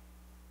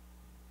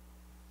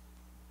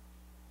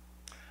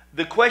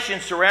 The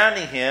question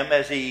surrounding Him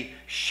as He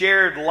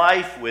shared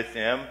life with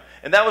them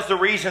And that was the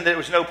reason that there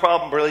was no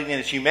problem believing in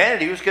his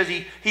humanity, was because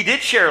he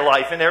did share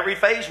life in every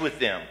phase with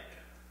them.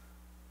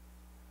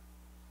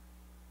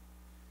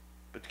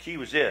 But the key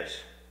was this.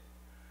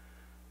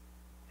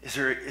 Is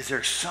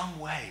there some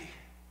way,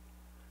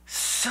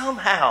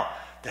 somehow,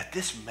 that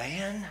this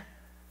man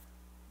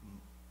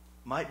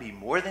might be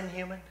more than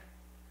human?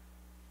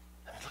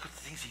 I mean, look at the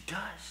things he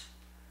does.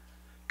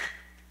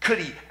 Could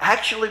he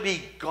actually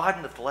be God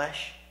in the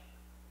flesh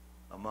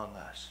among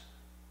us?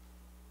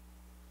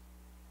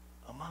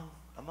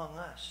 Among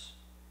us.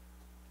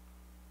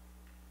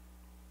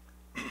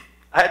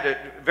 I had to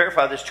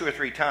verify this 2 or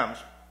 3 times.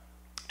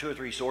 2 or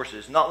 3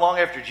 sources. Not long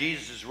after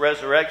Jesus'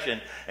 resurrection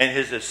and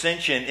his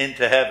ascension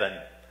into heaven,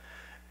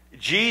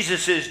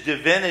 Jesus'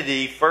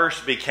 divinity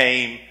first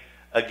became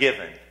a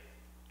given.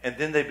 And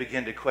then they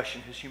began to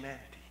question his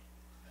humanity.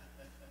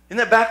 Isn't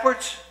that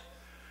backwards?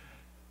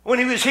 When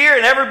he was here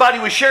and everybody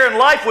was sharing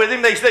life with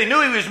him, they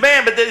knew he was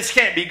man, but this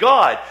can't be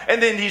God.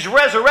 And then he's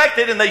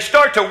resurrected and they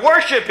start to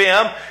worship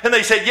him. And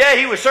they said, yeah,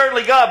 he was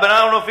certainly God, but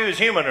I don't know if he was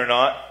human or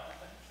not.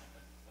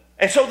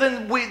 And so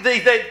then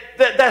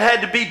that had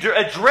to be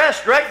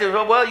addressed directly.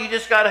 Well, you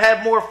just got to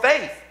have more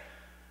faith.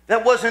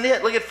 That wasn't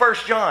it. Look at 1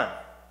 John.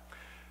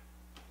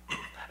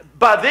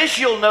 By this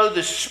you'll know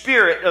the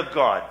Spirit of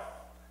God.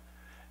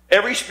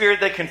 Every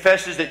spirit that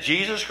confesses that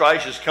Jesus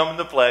Christ has come in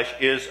the flesh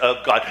is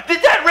of God.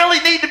 Did that really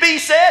need to be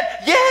said?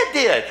 Yeah, it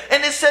did.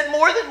 And it's said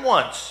more than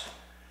once.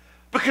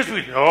 Because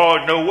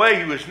no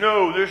way there's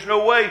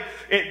no way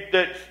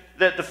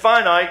that the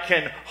finite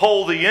can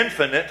hold the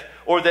infinite,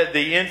 or that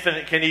the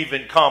infinite can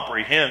even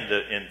comprehend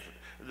the infinite.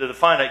 The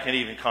finite can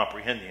even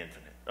comprehend the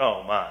infinite.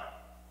 Oh my.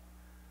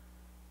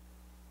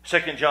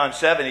 2 John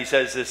 7, he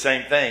says the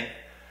same thing.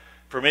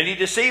 For many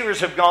deceivers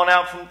have gone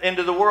out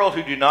into the world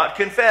who do not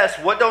confess.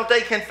 What don't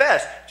they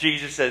confess?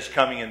 Jesus says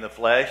coming in the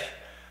flesh.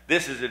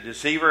 This is a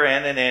deceiver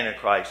and an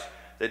antichrist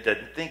that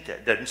doesn't think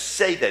that, doesn't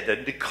say that,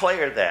 doesn't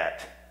declare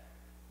that.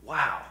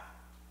 Wow.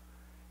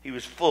 He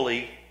was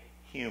fully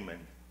human.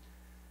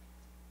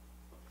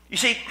 You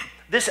see,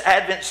 this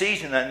Advent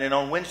season, and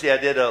on Wednesday I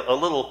did a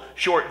little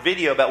short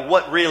video about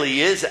what really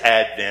is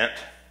Advent.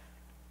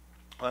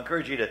 I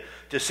encourage you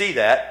to see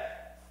that.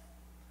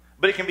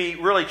 But it can be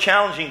really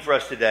challenging for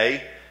us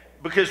today,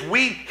 because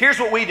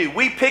here's what we do.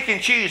 We pick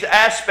and choose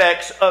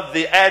aspects of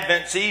the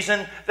Advent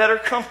season that are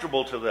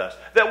comfortable to us,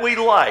 that we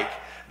like,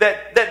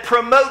 that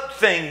promote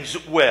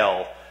things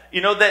well,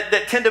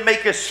 that tend to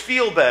make us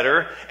feel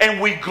better, and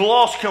we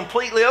gloss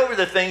completely over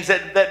the things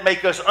that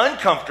make us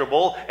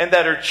uncomfortable and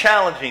that are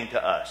challenging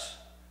to us.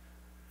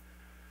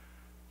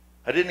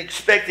 I didn't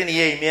expect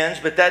any amens,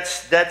 but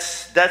that's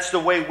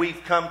the way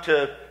we've come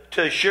to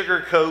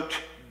sugarcoat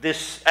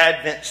this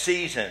Advent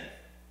season.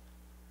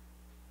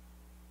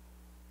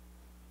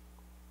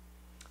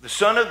 The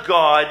Son of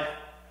God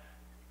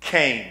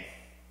came,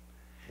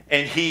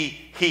 and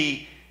he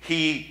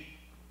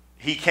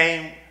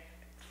came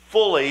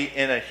fully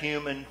in a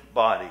human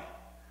body.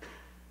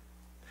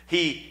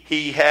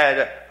 He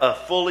had a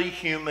fully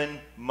human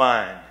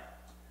mind.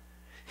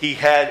 He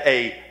had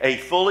a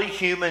fully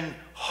human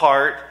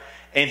heart,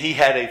 and he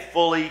had a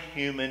fully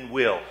human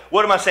will.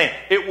 What am I saying?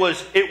 It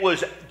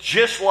was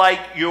just like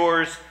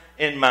yours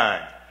and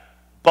mine.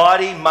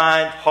 Body,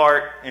 mind,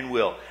 heart, and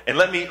will. And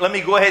let me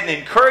go ahead and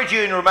encourage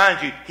you and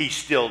remind you, he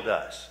still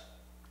does.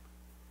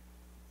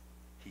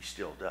 He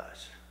still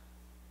does.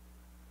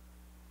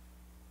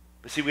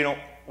 But see, we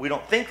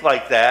don't think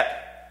like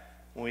that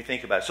when we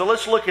think about it. So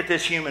let's look at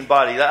this human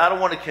body. I don't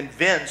want to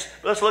convince,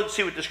 but let's look and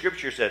see what the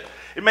Scripture says.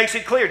 It makes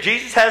it clear.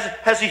 Jesus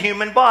has a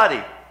human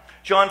body.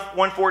 John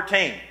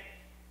 1:14.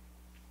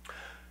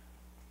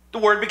 The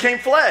Word became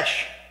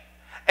flesh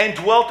and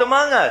dwelt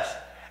among us.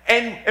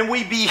 And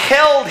we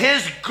beheld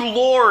his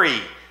glory.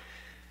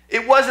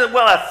 It wasn't,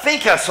 well, I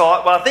think I saw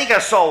it. Well, I think I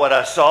saw what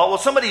I saw. Well,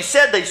 somebody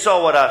said they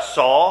saw what I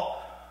saw.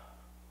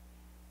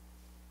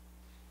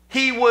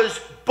 He was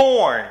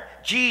born.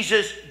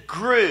 Jesus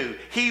grew.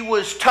 He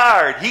was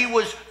tired. He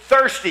was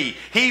thirsty.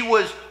 He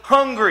was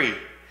hungry.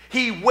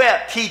 He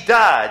wept. He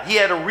died. He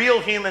had a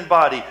real human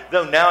body,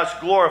 though now it's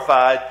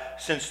glorified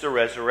since the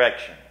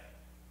resurrection.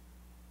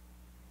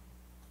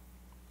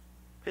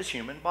 His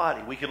human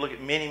body. We could look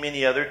at many,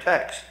 many other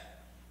texts.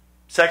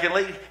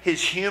 Secondly,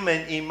 his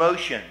human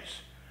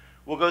emotions.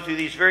 We'll go through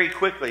these very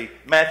quickly.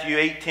 Matthew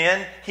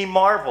 8:10, he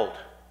marveled.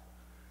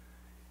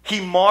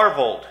 He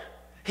marveled.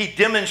 He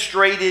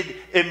demonstrated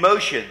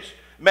emotions.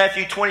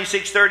 Matthew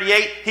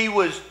 26:38, he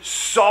was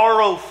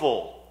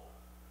sorrowful.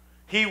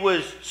 He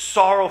was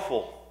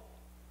sorrowful.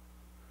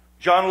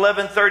 John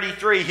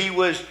 11:33, he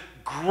was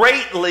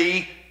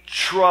greatly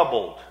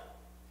troubled.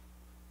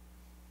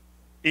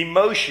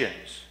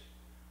 Emotions.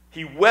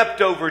 He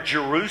wept over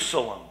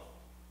Jerusalem.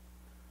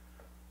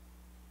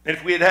 And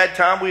if we had had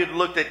time, we would have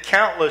looked at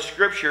countless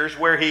scriptures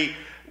where he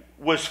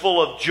was full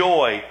of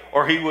joy,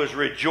 or he was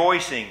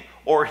rejoicing,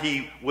 or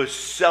he was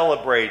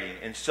celebrating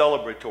and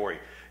celebratory.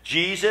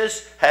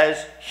 Jesus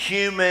has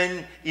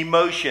human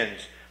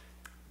emotions,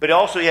 but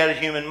also he had a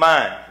human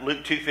mind.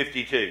 Luke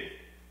 2:52.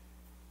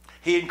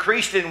 He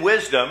increased in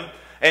wisdom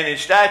and in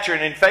stature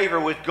and in favor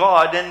with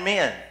God and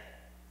men.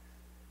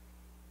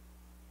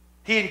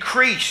 He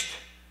increased.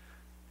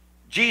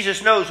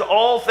 Jesus knows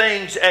all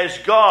things as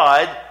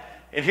God,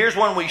 and here's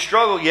one we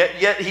struggle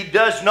yet he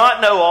does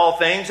not know all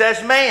things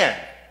as man.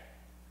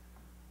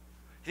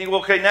 You think,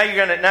 well, okay, now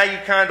you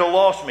kind of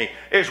lost me.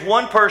 There's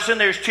one person,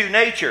 there's two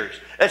natures.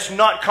 That's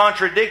not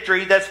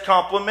contradictory, that's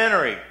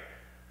complementary.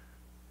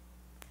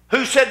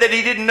 Who said that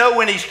he didn't know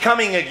when he's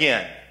coming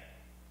again?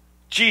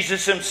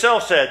 Jesus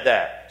himself said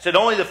that. He said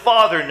only the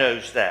Father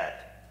knows that.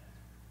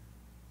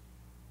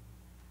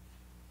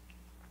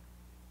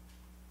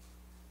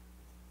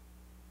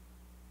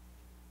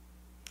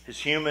 His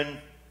human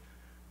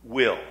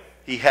will.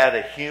 He had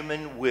a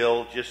human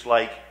will just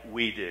like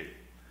we do.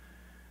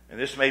 And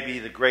this may be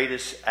the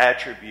greatest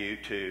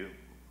attribute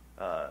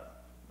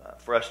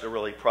for us to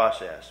really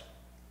process.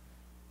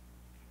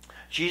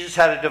 Jesus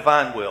had a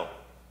divine will,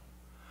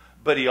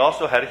 but he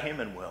also had a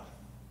human will.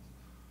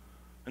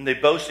 And they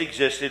both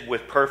existed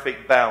with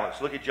perfect balance.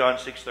 Look at John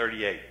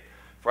 6:38.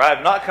 For I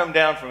have not come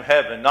down from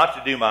heaven not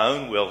to do my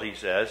own will, he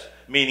says,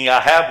 meaning I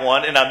have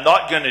one and I'm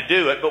not going to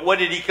do it. But what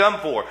did he come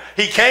for?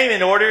 He came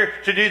in order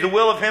to do the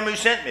will of him who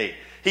sent me.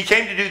 He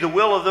came to do the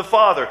will of the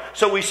Father.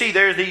 So we see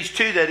there's these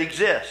two that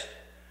exist.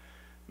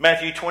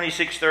 Matthew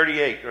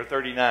 26:38 or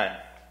 39.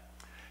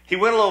 He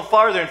went a little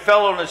farther and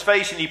fell on his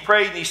face and he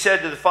prayed and he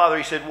said to the Father,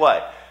 he said,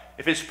 what?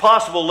 If it's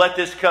possible, let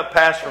this cup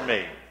pass from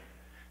me.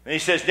 And he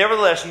says,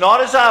 nevertheless, not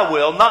as I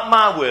will, not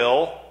my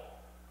will,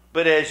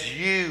 but as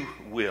you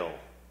will.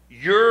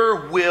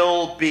 Your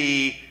will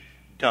be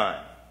done.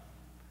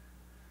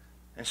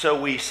 And so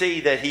we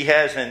see that he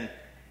has an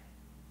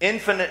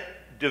infinite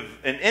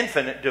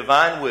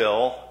divine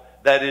will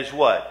that is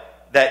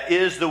what? That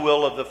is the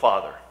will of the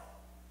Father.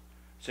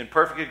 It's in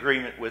perfect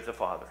agreement with the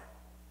Father.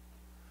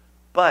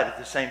 But at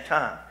the same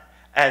time,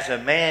 as a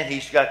man,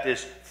 he's got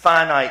this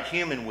finite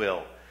human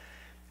will.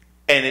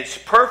 And it's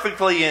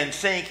perfectly in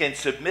sync and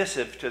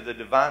submissive to the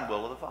divine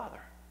will of the Father.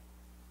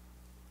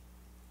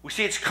 We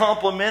see it's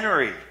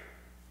complementary.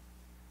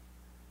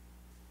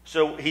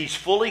 So he's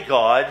fully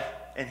God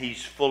and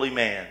he's fully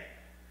man.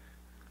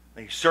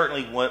 He's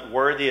certainly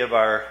worthy of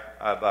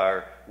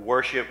our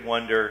worship,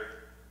 wonder,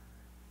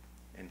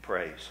 and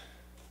praise.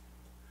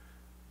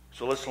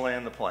 So let's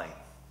land the plane.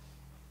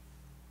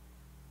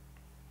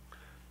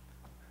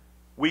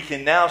 We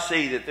can now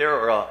see that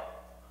there are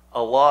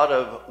a lot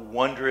of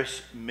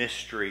wondrous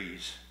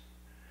mysteries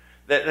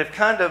that have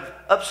kind of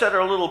upset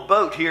our little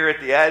boat here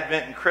at the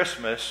Advent and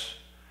Christmas.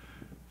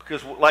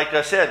 Because like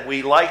I said,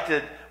 we like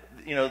to,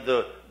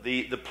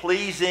 the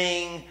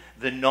pleasing,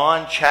 the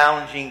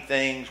non-challenging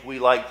things we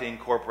like to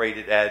incorporate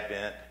at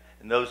Advent.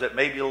 And those that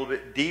may be a little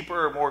bit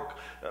deeper or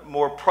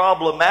more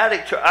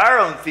problematic to our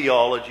own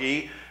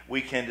theology,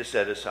 we tend to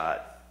set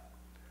aside.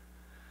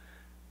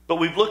 But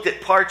we've looked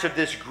at parts of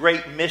this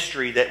great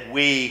mystery that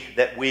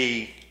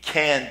we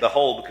can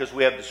behold because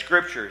we have the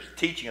Scriptures, the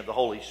teaching of the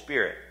Holy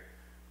Spirit.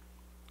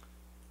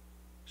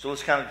 So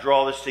let's kind of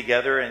draw this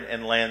together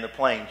and land the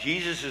plane.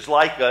 Jesus is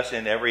like us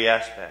in every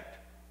aspect.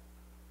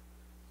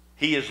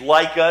 He is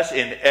like us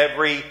in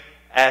every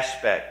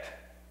aspect.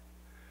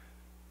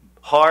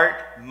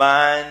 Heart,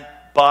 mind,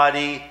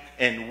 body,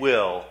 and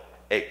will,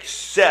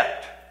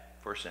 except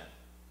for sin.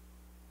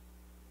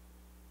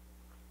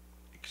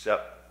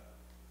 Except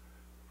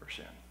for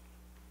sin.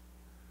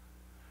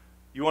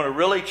 You want to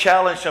really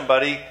challenge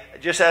somebody,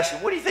 just ask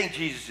them, what do you think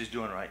Jesus is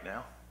doing right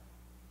now?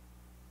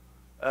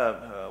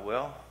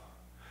 Well,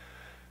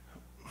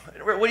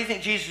 what do you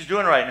think Jesus is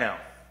doing right now?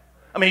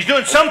 I mean, he's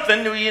doing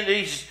something.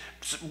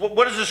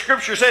 What does the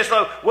Scripture say?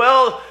 So,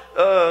 well,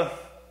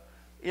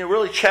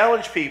 really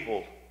challenge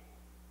people.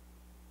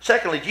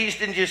 Secondly, Jesus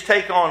didn't just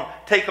take on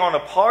a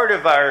part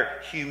of our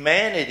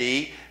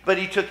humanity, but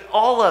he took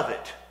all of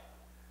it.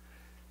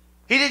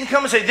 He didn't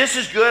come and say, this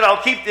is good,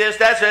 I'll keep this,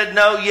 that's it,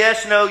 no,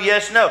 yes, no,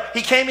 yes, no.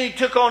 He came and he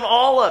took on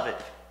all of it.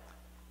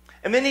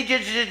 And then he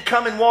didn't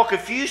come and walk a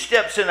few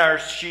steps in our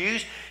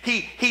shoes.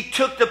 He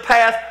took the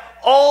path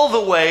all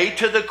the way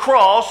to the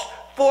cross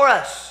for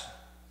us.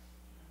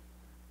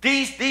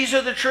 These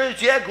are the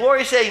truths. Yeah,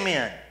 glorious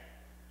amen.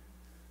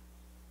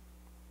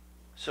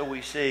 So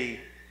we see,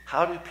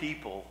 how do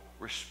people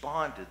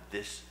respond to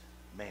this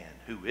man?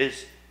 Who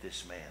is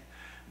this man?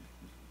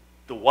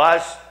 The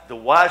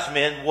wise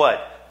men,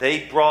 what?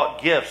 They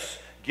brought gifts.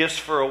 Gifts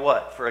for a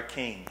what? For a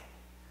king.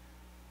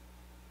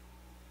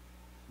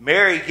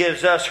 Mary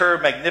gives us her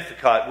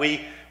Magnificat.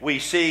 We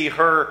see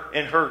her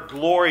in her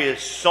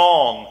glorious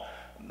song,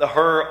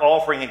 her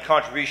offering and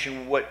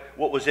contribution, what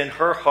was in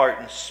her heart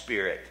and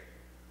spirit.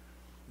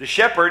 The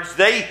shepherds,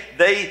 they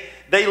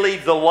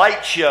leave the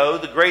light show,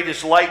 the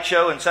greatest light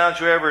show and sound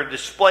show ever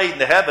displayed in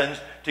the heavens,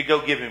 to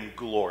go give him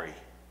glory.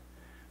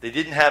 They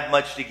didn't have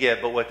much to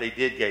give, but what they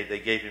did give, they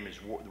gave him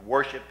his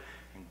worship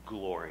and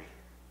glory.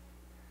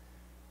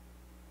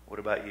 What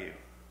about you?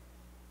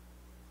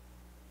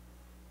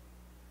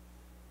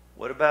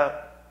 What about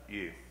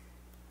you?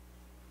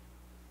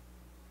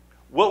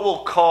 What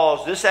will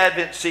cause this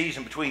Advent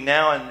season between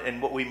now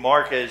and what we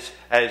mark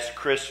as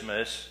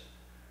Christmas,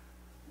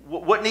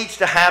 what needs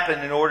to happen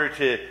in order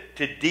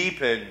to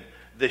deepen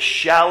the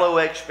shallow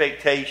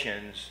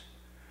expectations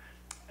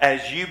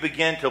as you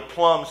begin to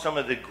plumb some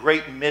of the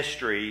great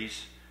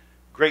mysteries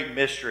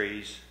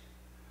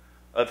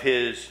of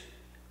His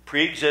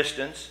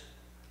pre-existence,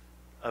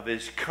 of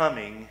His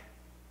coming,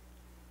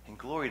 and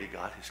glory to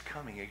God, His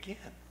coming again.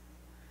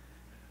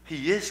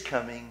 He is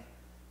coming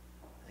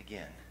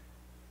again.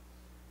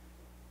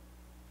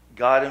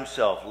 God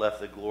Himself left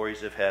the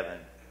glories of heaven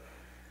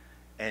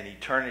and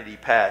eternity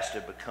past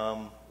to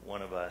become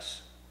one of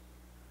us.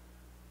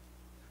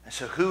 And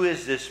so who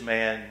is this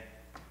man?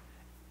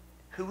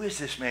 Who is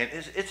this man?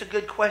 It's a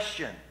good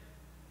question.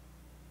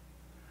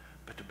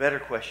 But the better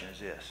question is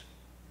this.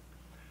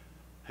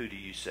 Who do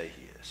you say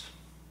He is?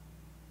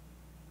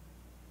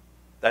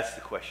 That's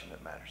the question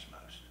that matters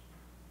most.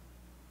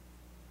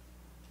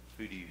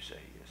 Who do you say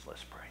He is?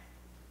 Let's pray.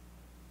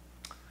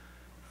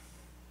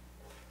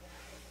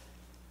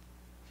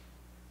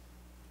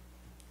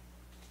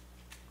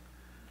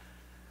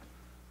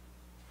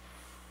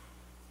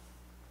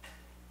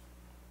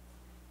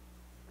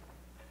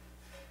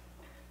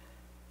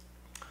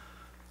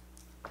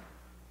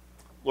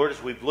 Lord,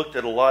 as we've looked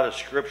at a lot of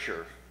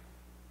Scripture,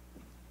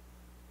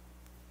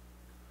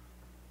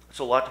 it's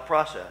a lot to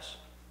process.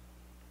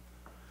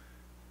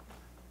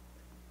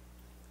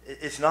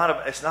 It's not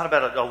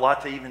about a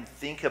lot to even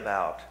think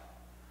about.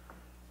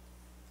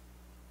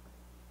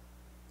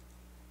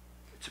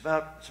 It's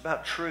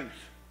about truth.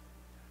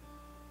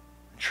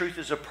 And truth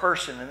is a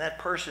person, and that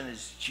person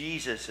is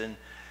Jesus. And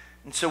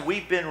so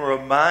we've been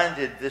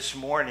reminded this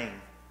morning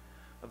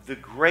of the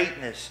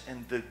greatness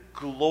and the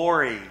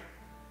glory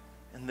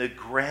and the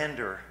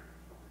grandeur,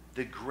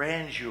 the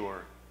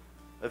grandeur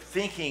of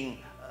thinking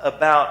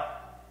about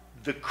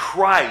the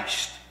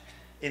Christ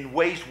in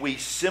ways we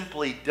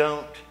simply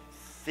don't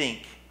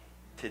think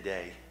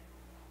today.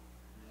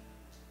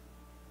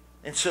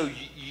 And so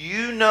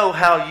you know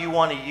how you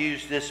want to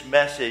use this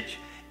message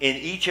in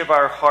each of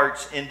our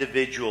hearts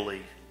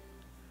individually.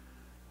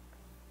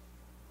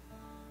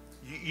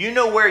 You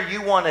know where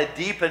you want to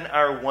deepen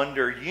our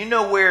wonder. You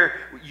know where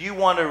you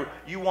want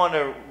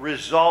to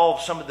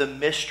resolve some of the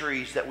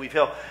mysteries that we've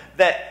held.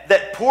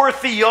 That poor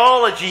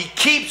theology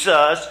keeps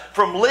us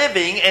from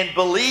living and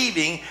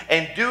believing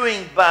and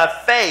doing by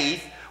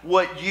faith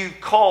what you've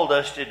called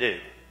us to do.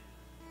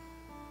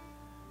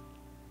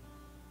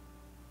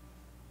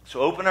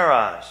 So open our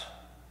eyes.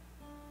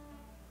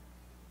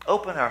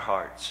 Open our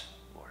hearts,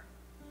 Lord.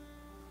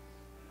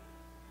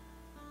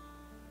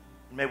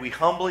 May we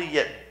humbly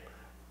yet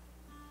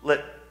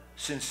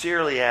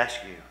sincerely ask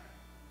you,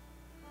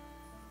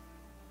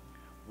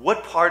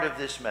 what part of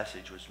this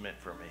message was meant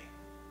for me?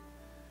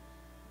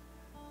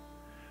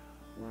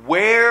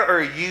 Where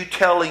are you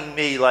telling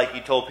me, like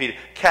you told Peter,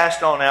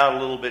 cast on out a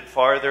little bit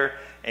farther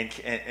and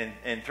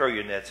throw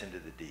your nets into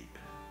the deep?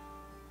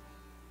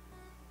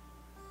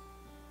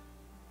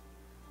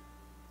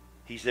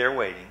 He's there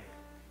waiting.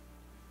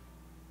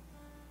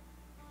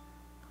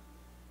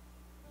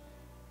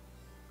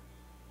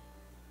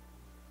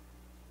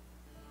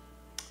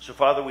 So,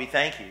 Father, we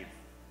thank you.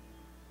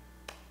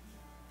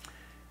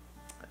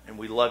 And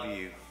we love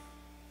you.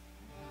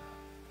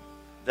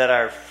 That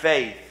our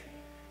faith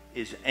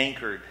is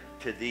anchored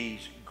to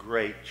these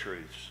great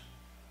truths.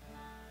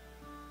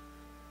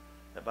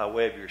 That by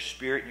way of your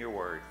Spirit and your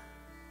Word,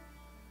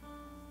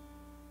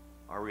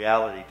 are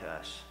reality to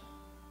us.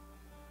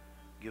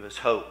 Give us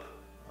hope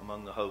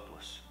among the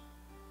hopeless.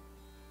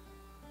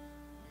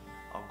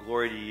 All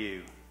glory to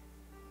you,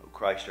 O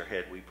Christ our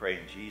head, we pray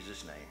in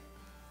Jesus' name.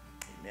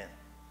 Amen.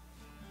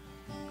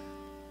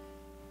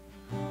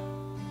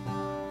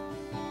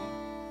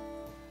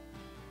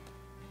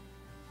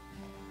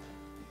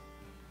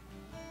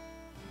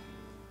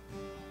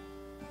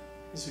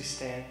 As we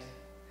stand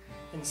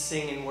and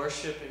sing and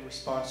worship in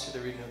response to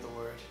the reading of the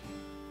Word.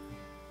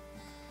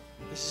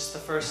 This is the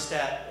first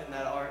step in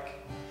that arc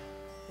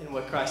in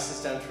what Christ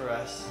has done for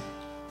us.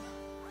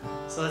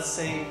 So let's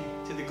sing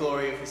to the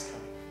glory of His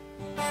coming.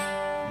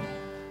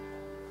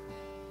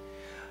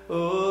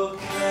 Oh,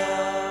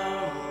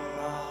 come,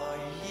 all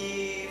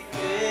ye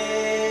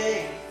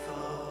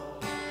faithful,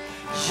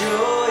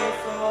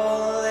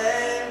 joyful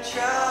and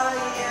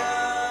triumphant.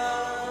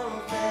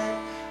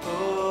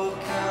 Oh,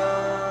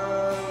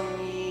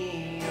 come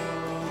ye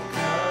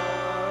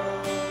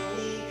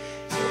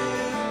to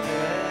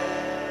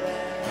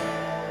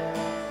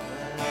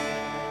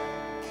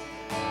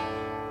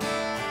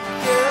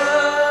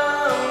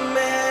Come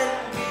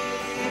and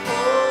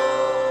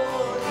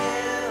behold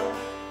Him,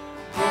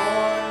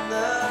 born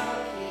the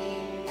King.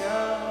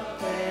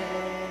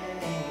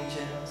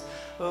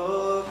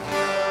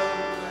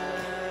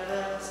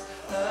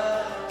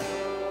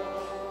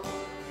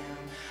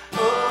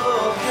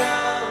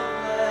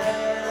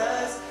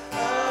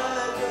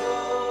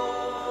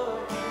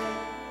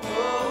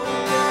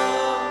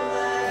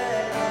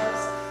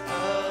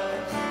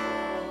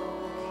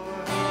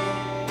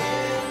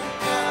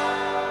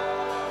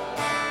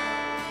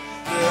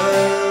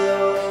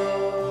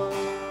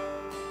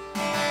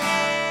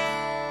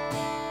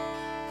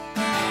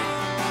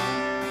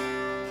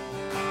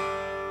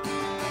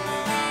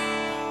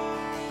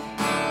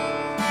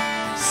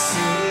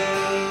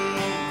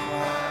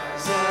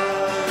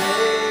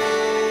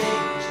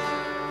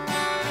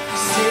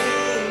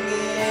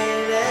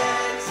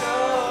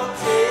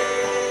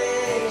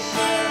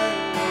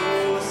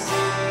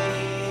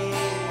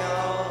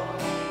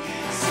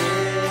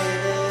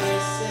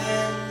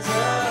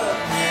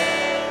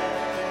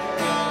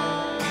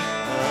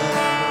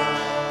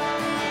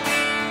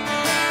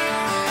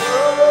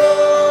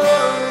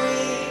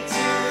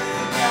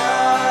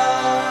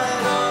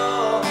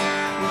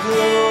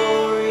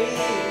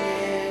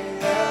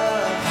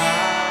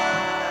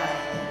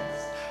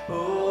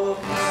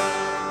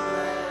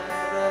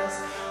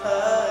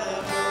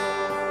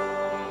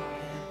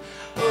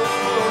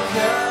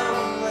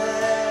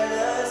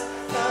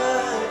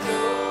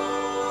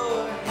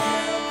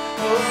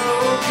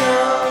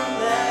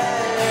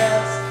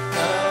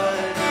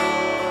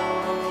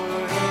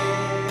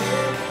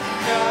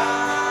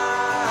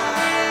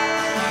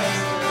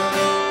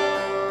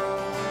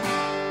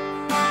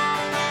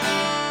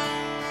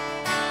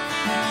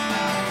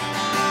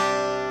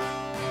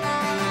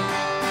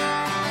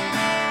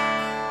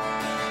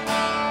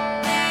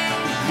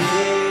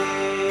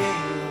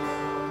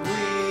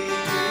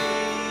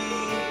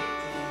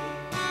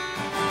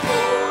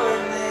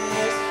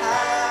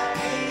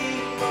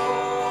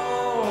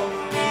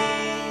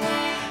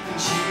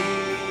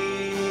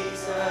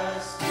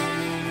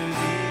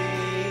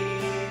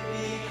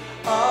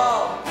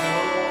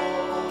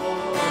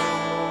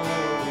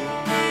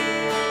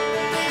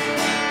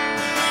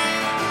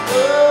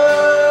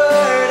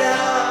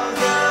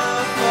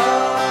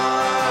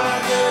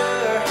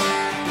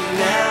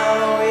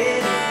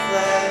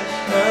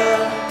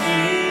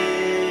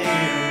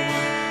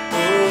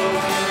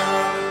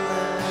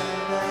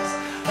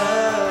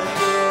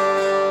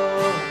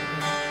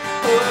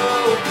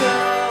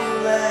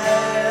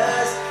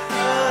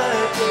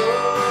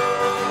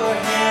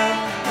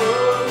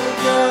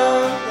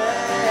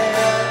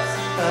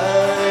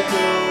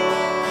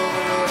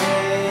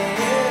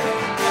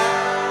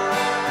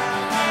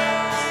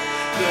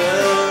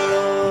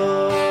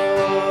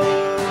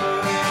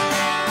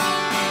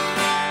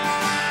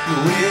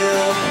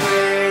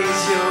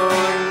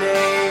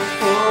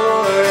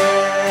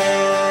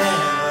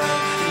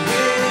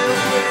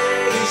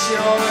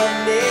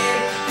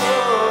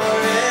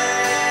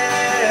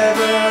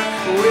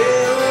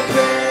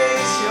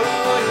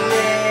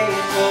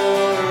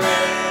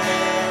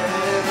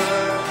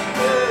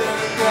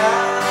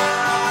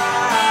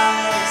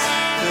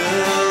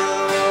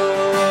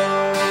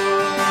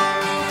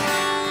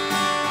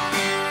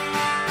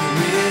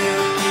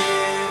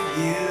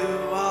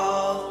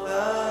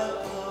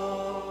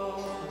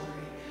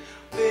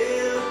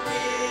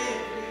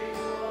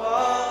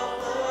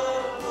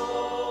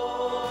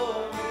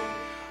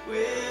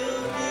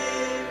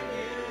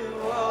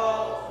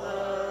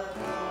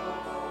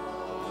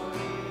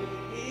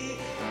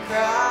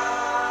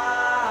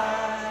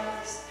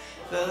 Christ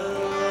the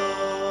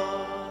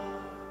Lord.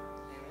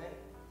 Amen.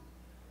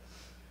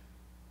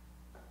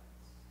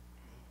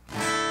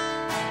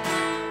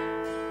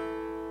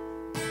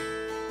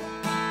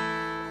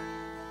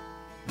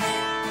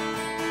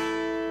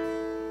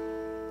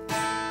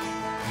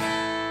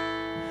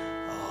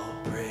 All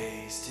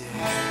praise to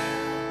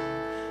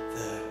Him,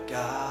 the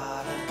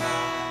God of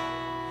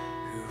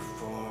light, who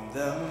formed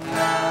the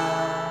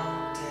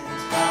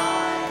mountains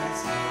by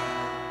His hand.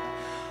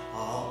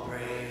 All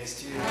praise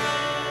to Him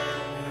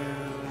who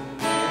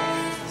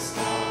names the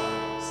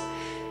stars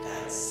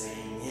that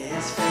sing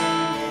His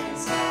fame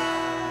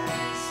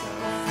inside so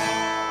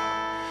far.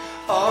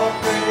 All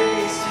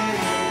praise to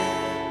Him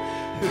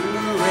who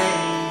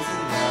reigns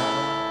in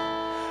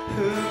love,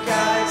 who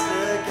guides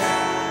the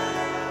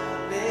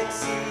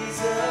galaxies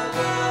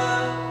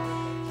above,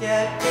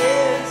 yet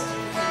is to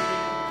Him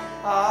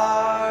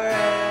our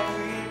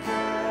every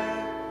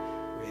prayer,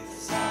 with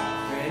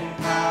sovereign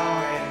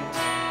power and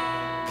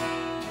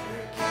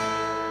tender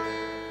care.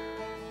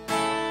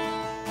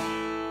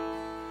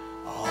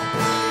 All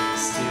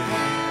praise to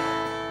Him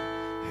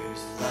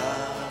whose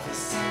love is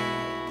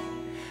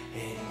seen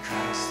in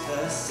Christ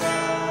the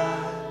Son,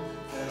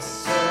 the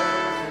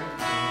servant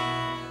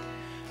King,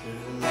 who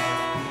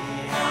left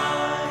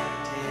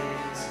behind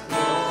His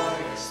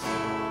glorious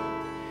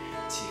throne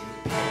to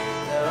pay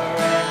the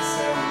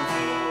ransom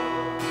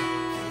for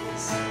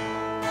His own.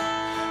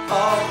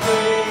 All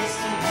praise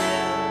to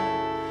Him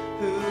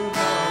who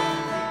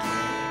humbly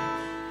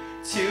came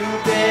to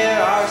bear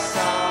our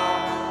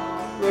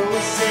sorrow,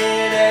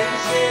 sin, and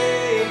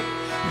shame,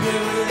 who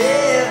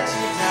lived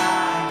to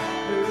die,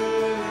 who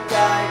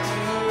died to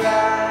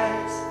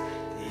rise,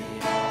 the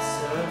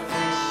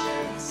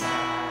all-sufficient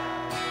sacrifice.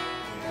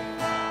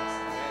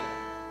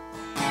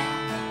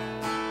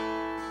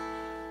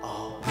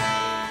 All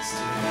praise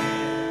to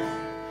Him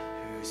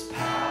whose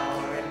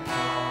power and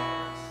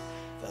cause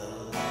the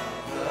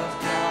love of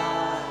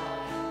God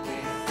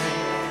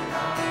within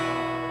our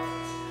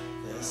hearts,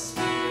 the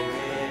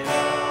Spirit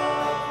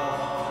of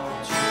all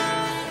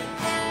truth and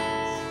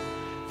peace,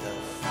 the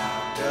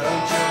fount of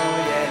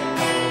joy and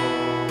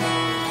holiness.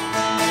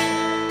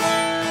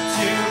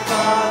 To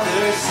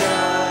Father,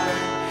 Son,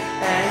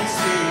 and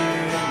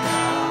Spirit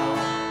now,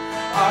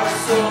 our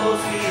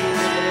souls we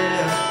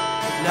live,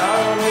 and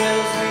our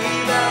wills we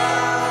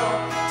bow.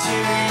 To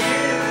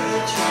You,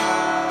 the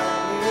triune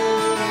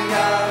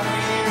God, we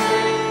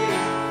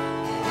raise,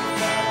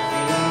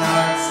 loving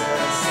hearts a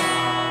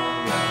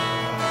song of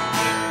praise.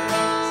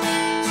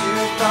 To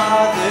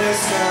Father,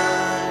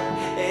 Son,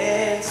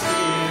 and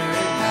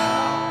Spirit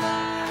now,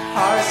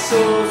 our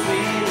souls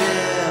we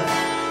live,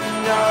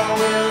 and our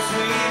wills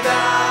we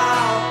bow.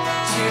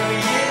 To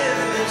You,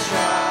 the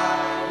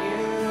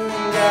triune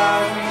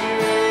God, we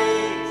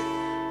raise,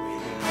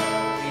 with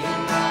loving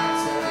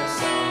hearts a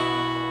song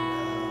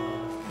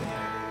of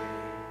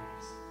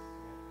praise.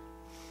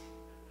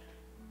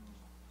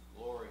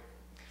 Glory.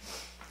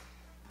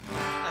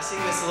 I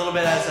sing this a little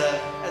bit as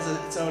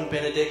its own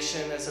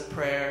benediction, as a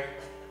prayer,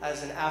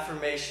 as an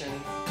affirmation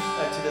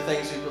to the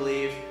things we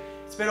believe.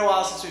 It's been a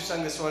while since we've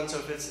sung this one, so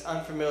if it's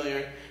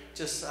unfamiliar,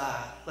 just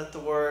let the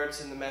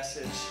words and the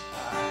message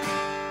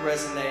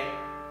resonate.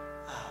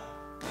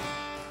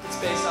 It's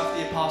based off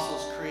the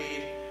Apostles'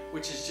 Creed,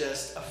 which is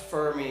just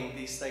affirming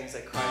these things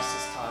that Christ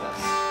has taught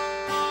us.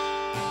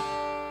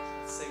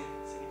 Let's sing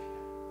if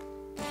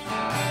you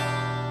can.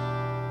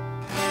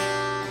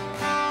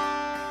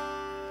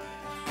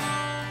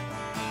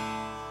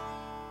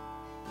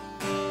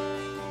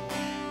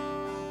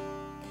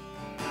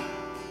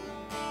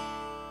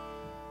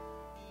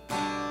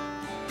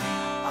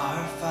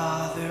 Our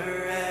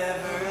Father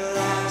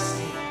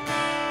everlasting,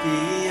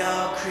 the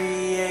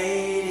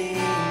all-creating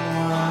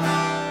one,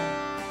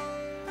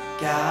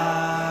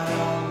 God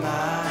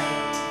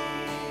Almighty,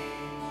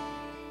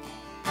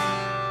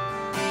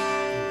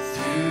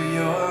 through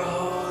Your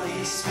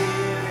Holy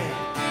Spirit,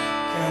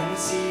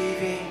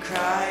 conceiving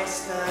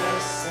Christ the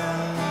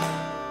Son,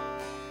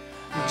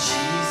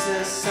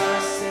 Jesus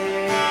our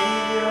Savior.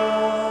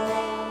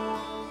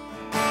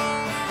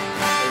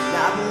 And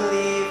I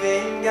believe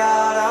in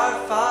God our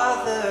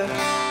Father,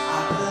 I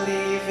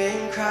believe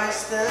in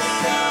Christ the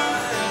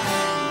Son,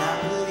 and I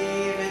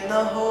believe in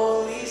the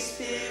Holy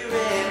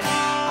Spirit.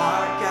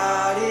 Our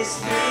God is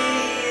three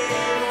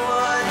in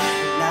one,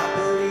 and I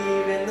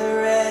believe in the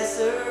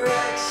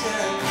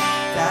resurrection,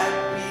 that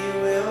we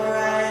will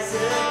rise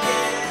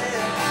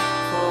again.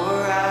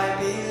 For I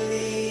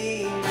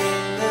believe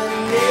in the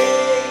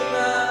name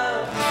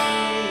of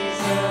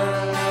Jesus.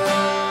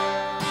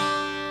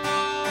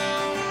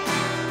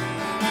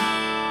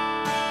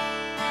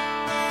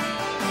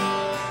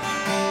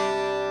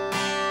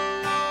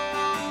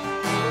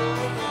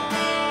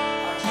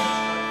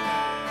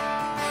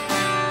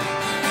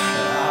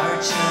 Our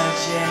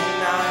judge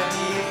and our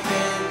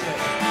defender,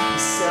 He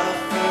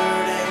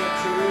suffered and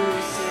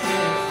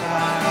crucified.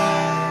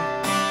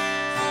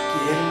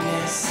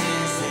 Forgiveness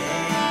is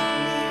in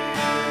You.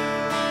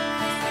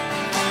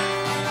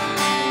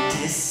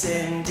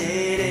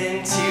 Descended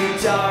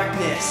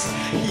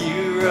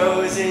You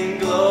rose in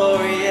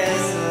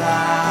glorious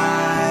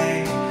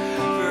light,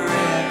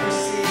 forever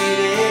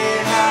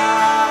seated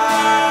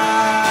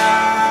high.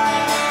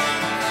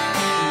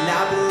 And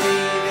I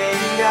believe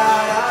in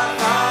God our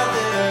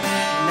Father,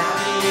 and I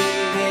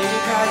believe in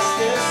Christ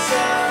the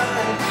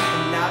Son,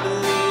 and I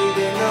believe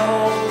in the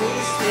Holy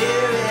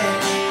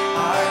Spirit.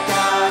 Our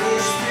God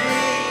is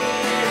three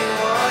in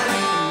one,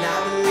 and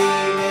I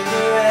believe in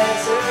the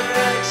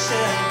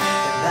resurrection,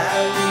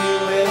 that we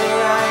will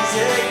rise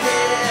again.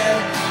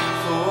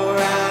 For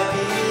I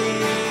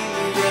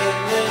believe in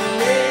the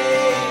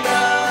name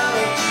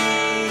of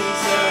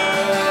Jesus.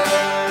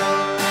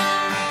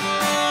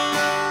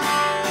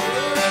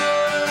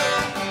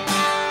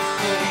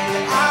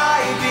 And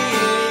I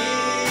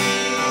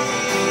believe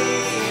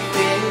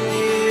in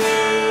you.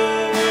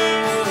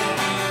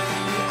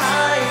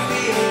 I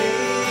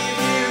believe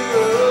you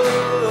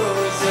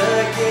rose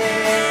again.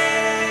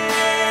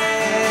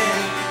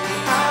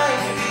 I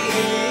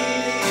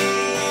believe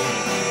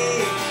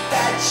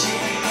that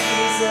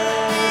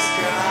Jesus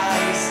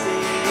Christ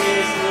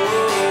is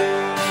Lord.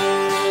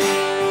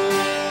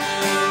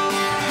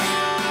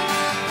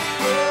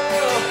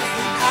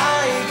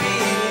 I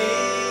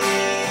believe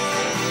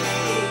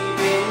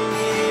in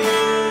you.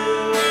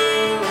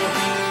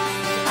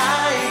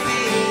 I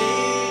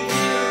believe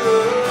you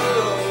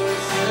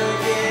rose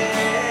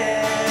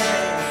again.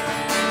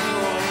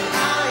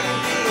 I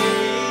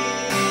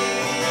believe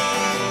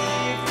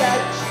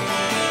that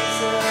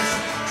Jesus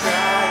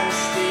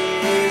Christ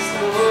is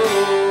Lord.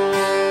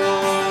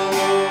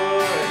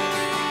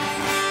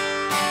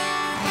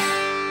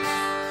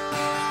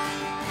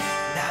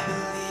 And I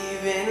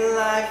believe in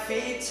life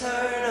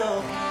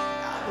eternal.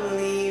 I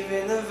believe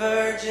in the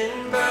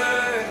virgin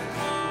birth.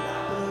 And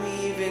I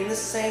believe in the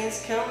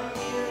saints'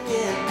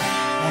 communion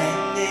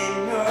and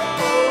in your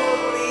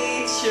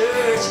holy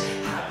church.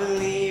 I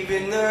believe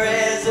in the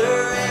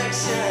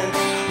resurrection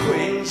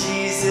when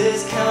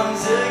Jesus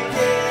comes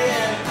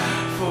again.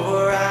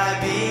 For I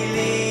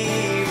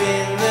believe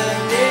in the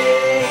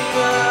name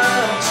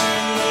of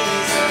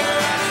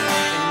Jesus.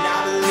 And I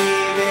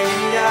believe in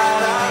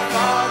God our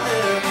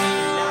Father,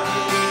 and I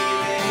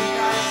believe in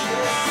Christ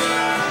the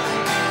Son,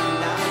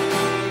 and I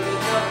believe in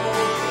the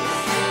Holy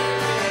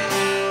Spirit.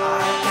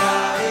 Our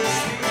God is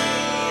three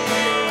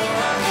in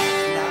one,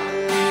 and I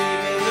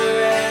believe in the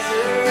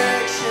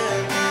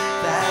resurrection,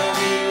 that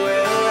we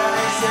will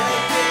rise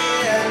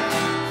again.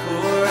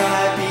 For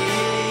I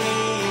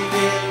believe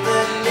in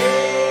the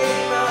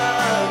name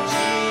of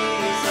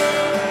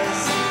Jesus.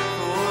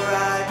 For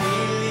I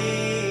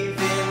believe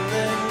in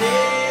the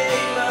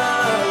name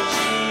of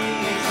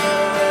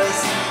Jesus.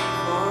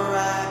 For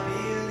I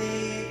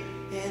believe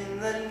in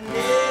the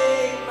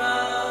name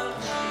of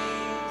Jesus.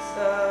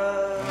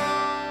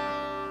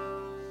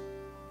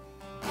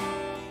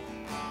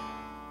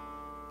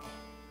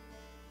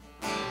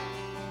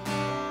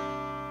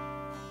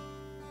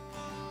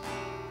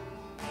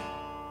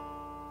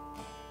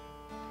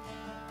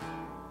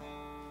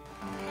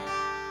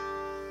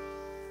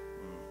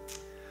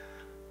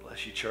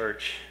 Bless you,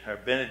 church. Our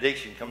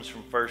benediction comes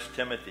from 1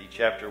 Timothy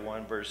chapter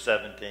 1, verse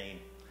 17.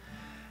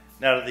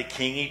 Now to the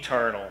King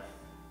eternal,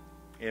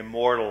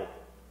 immortal,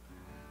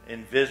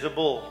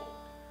 invisible,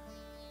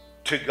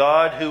 to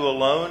God who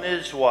alone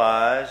is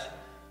wise,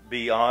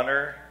 be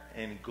honor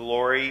and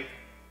glory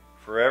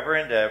forever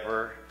and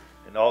ever.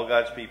 And all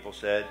God's people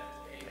said,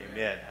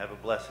 Amen. Have a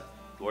blessed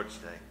Lord's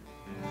Day.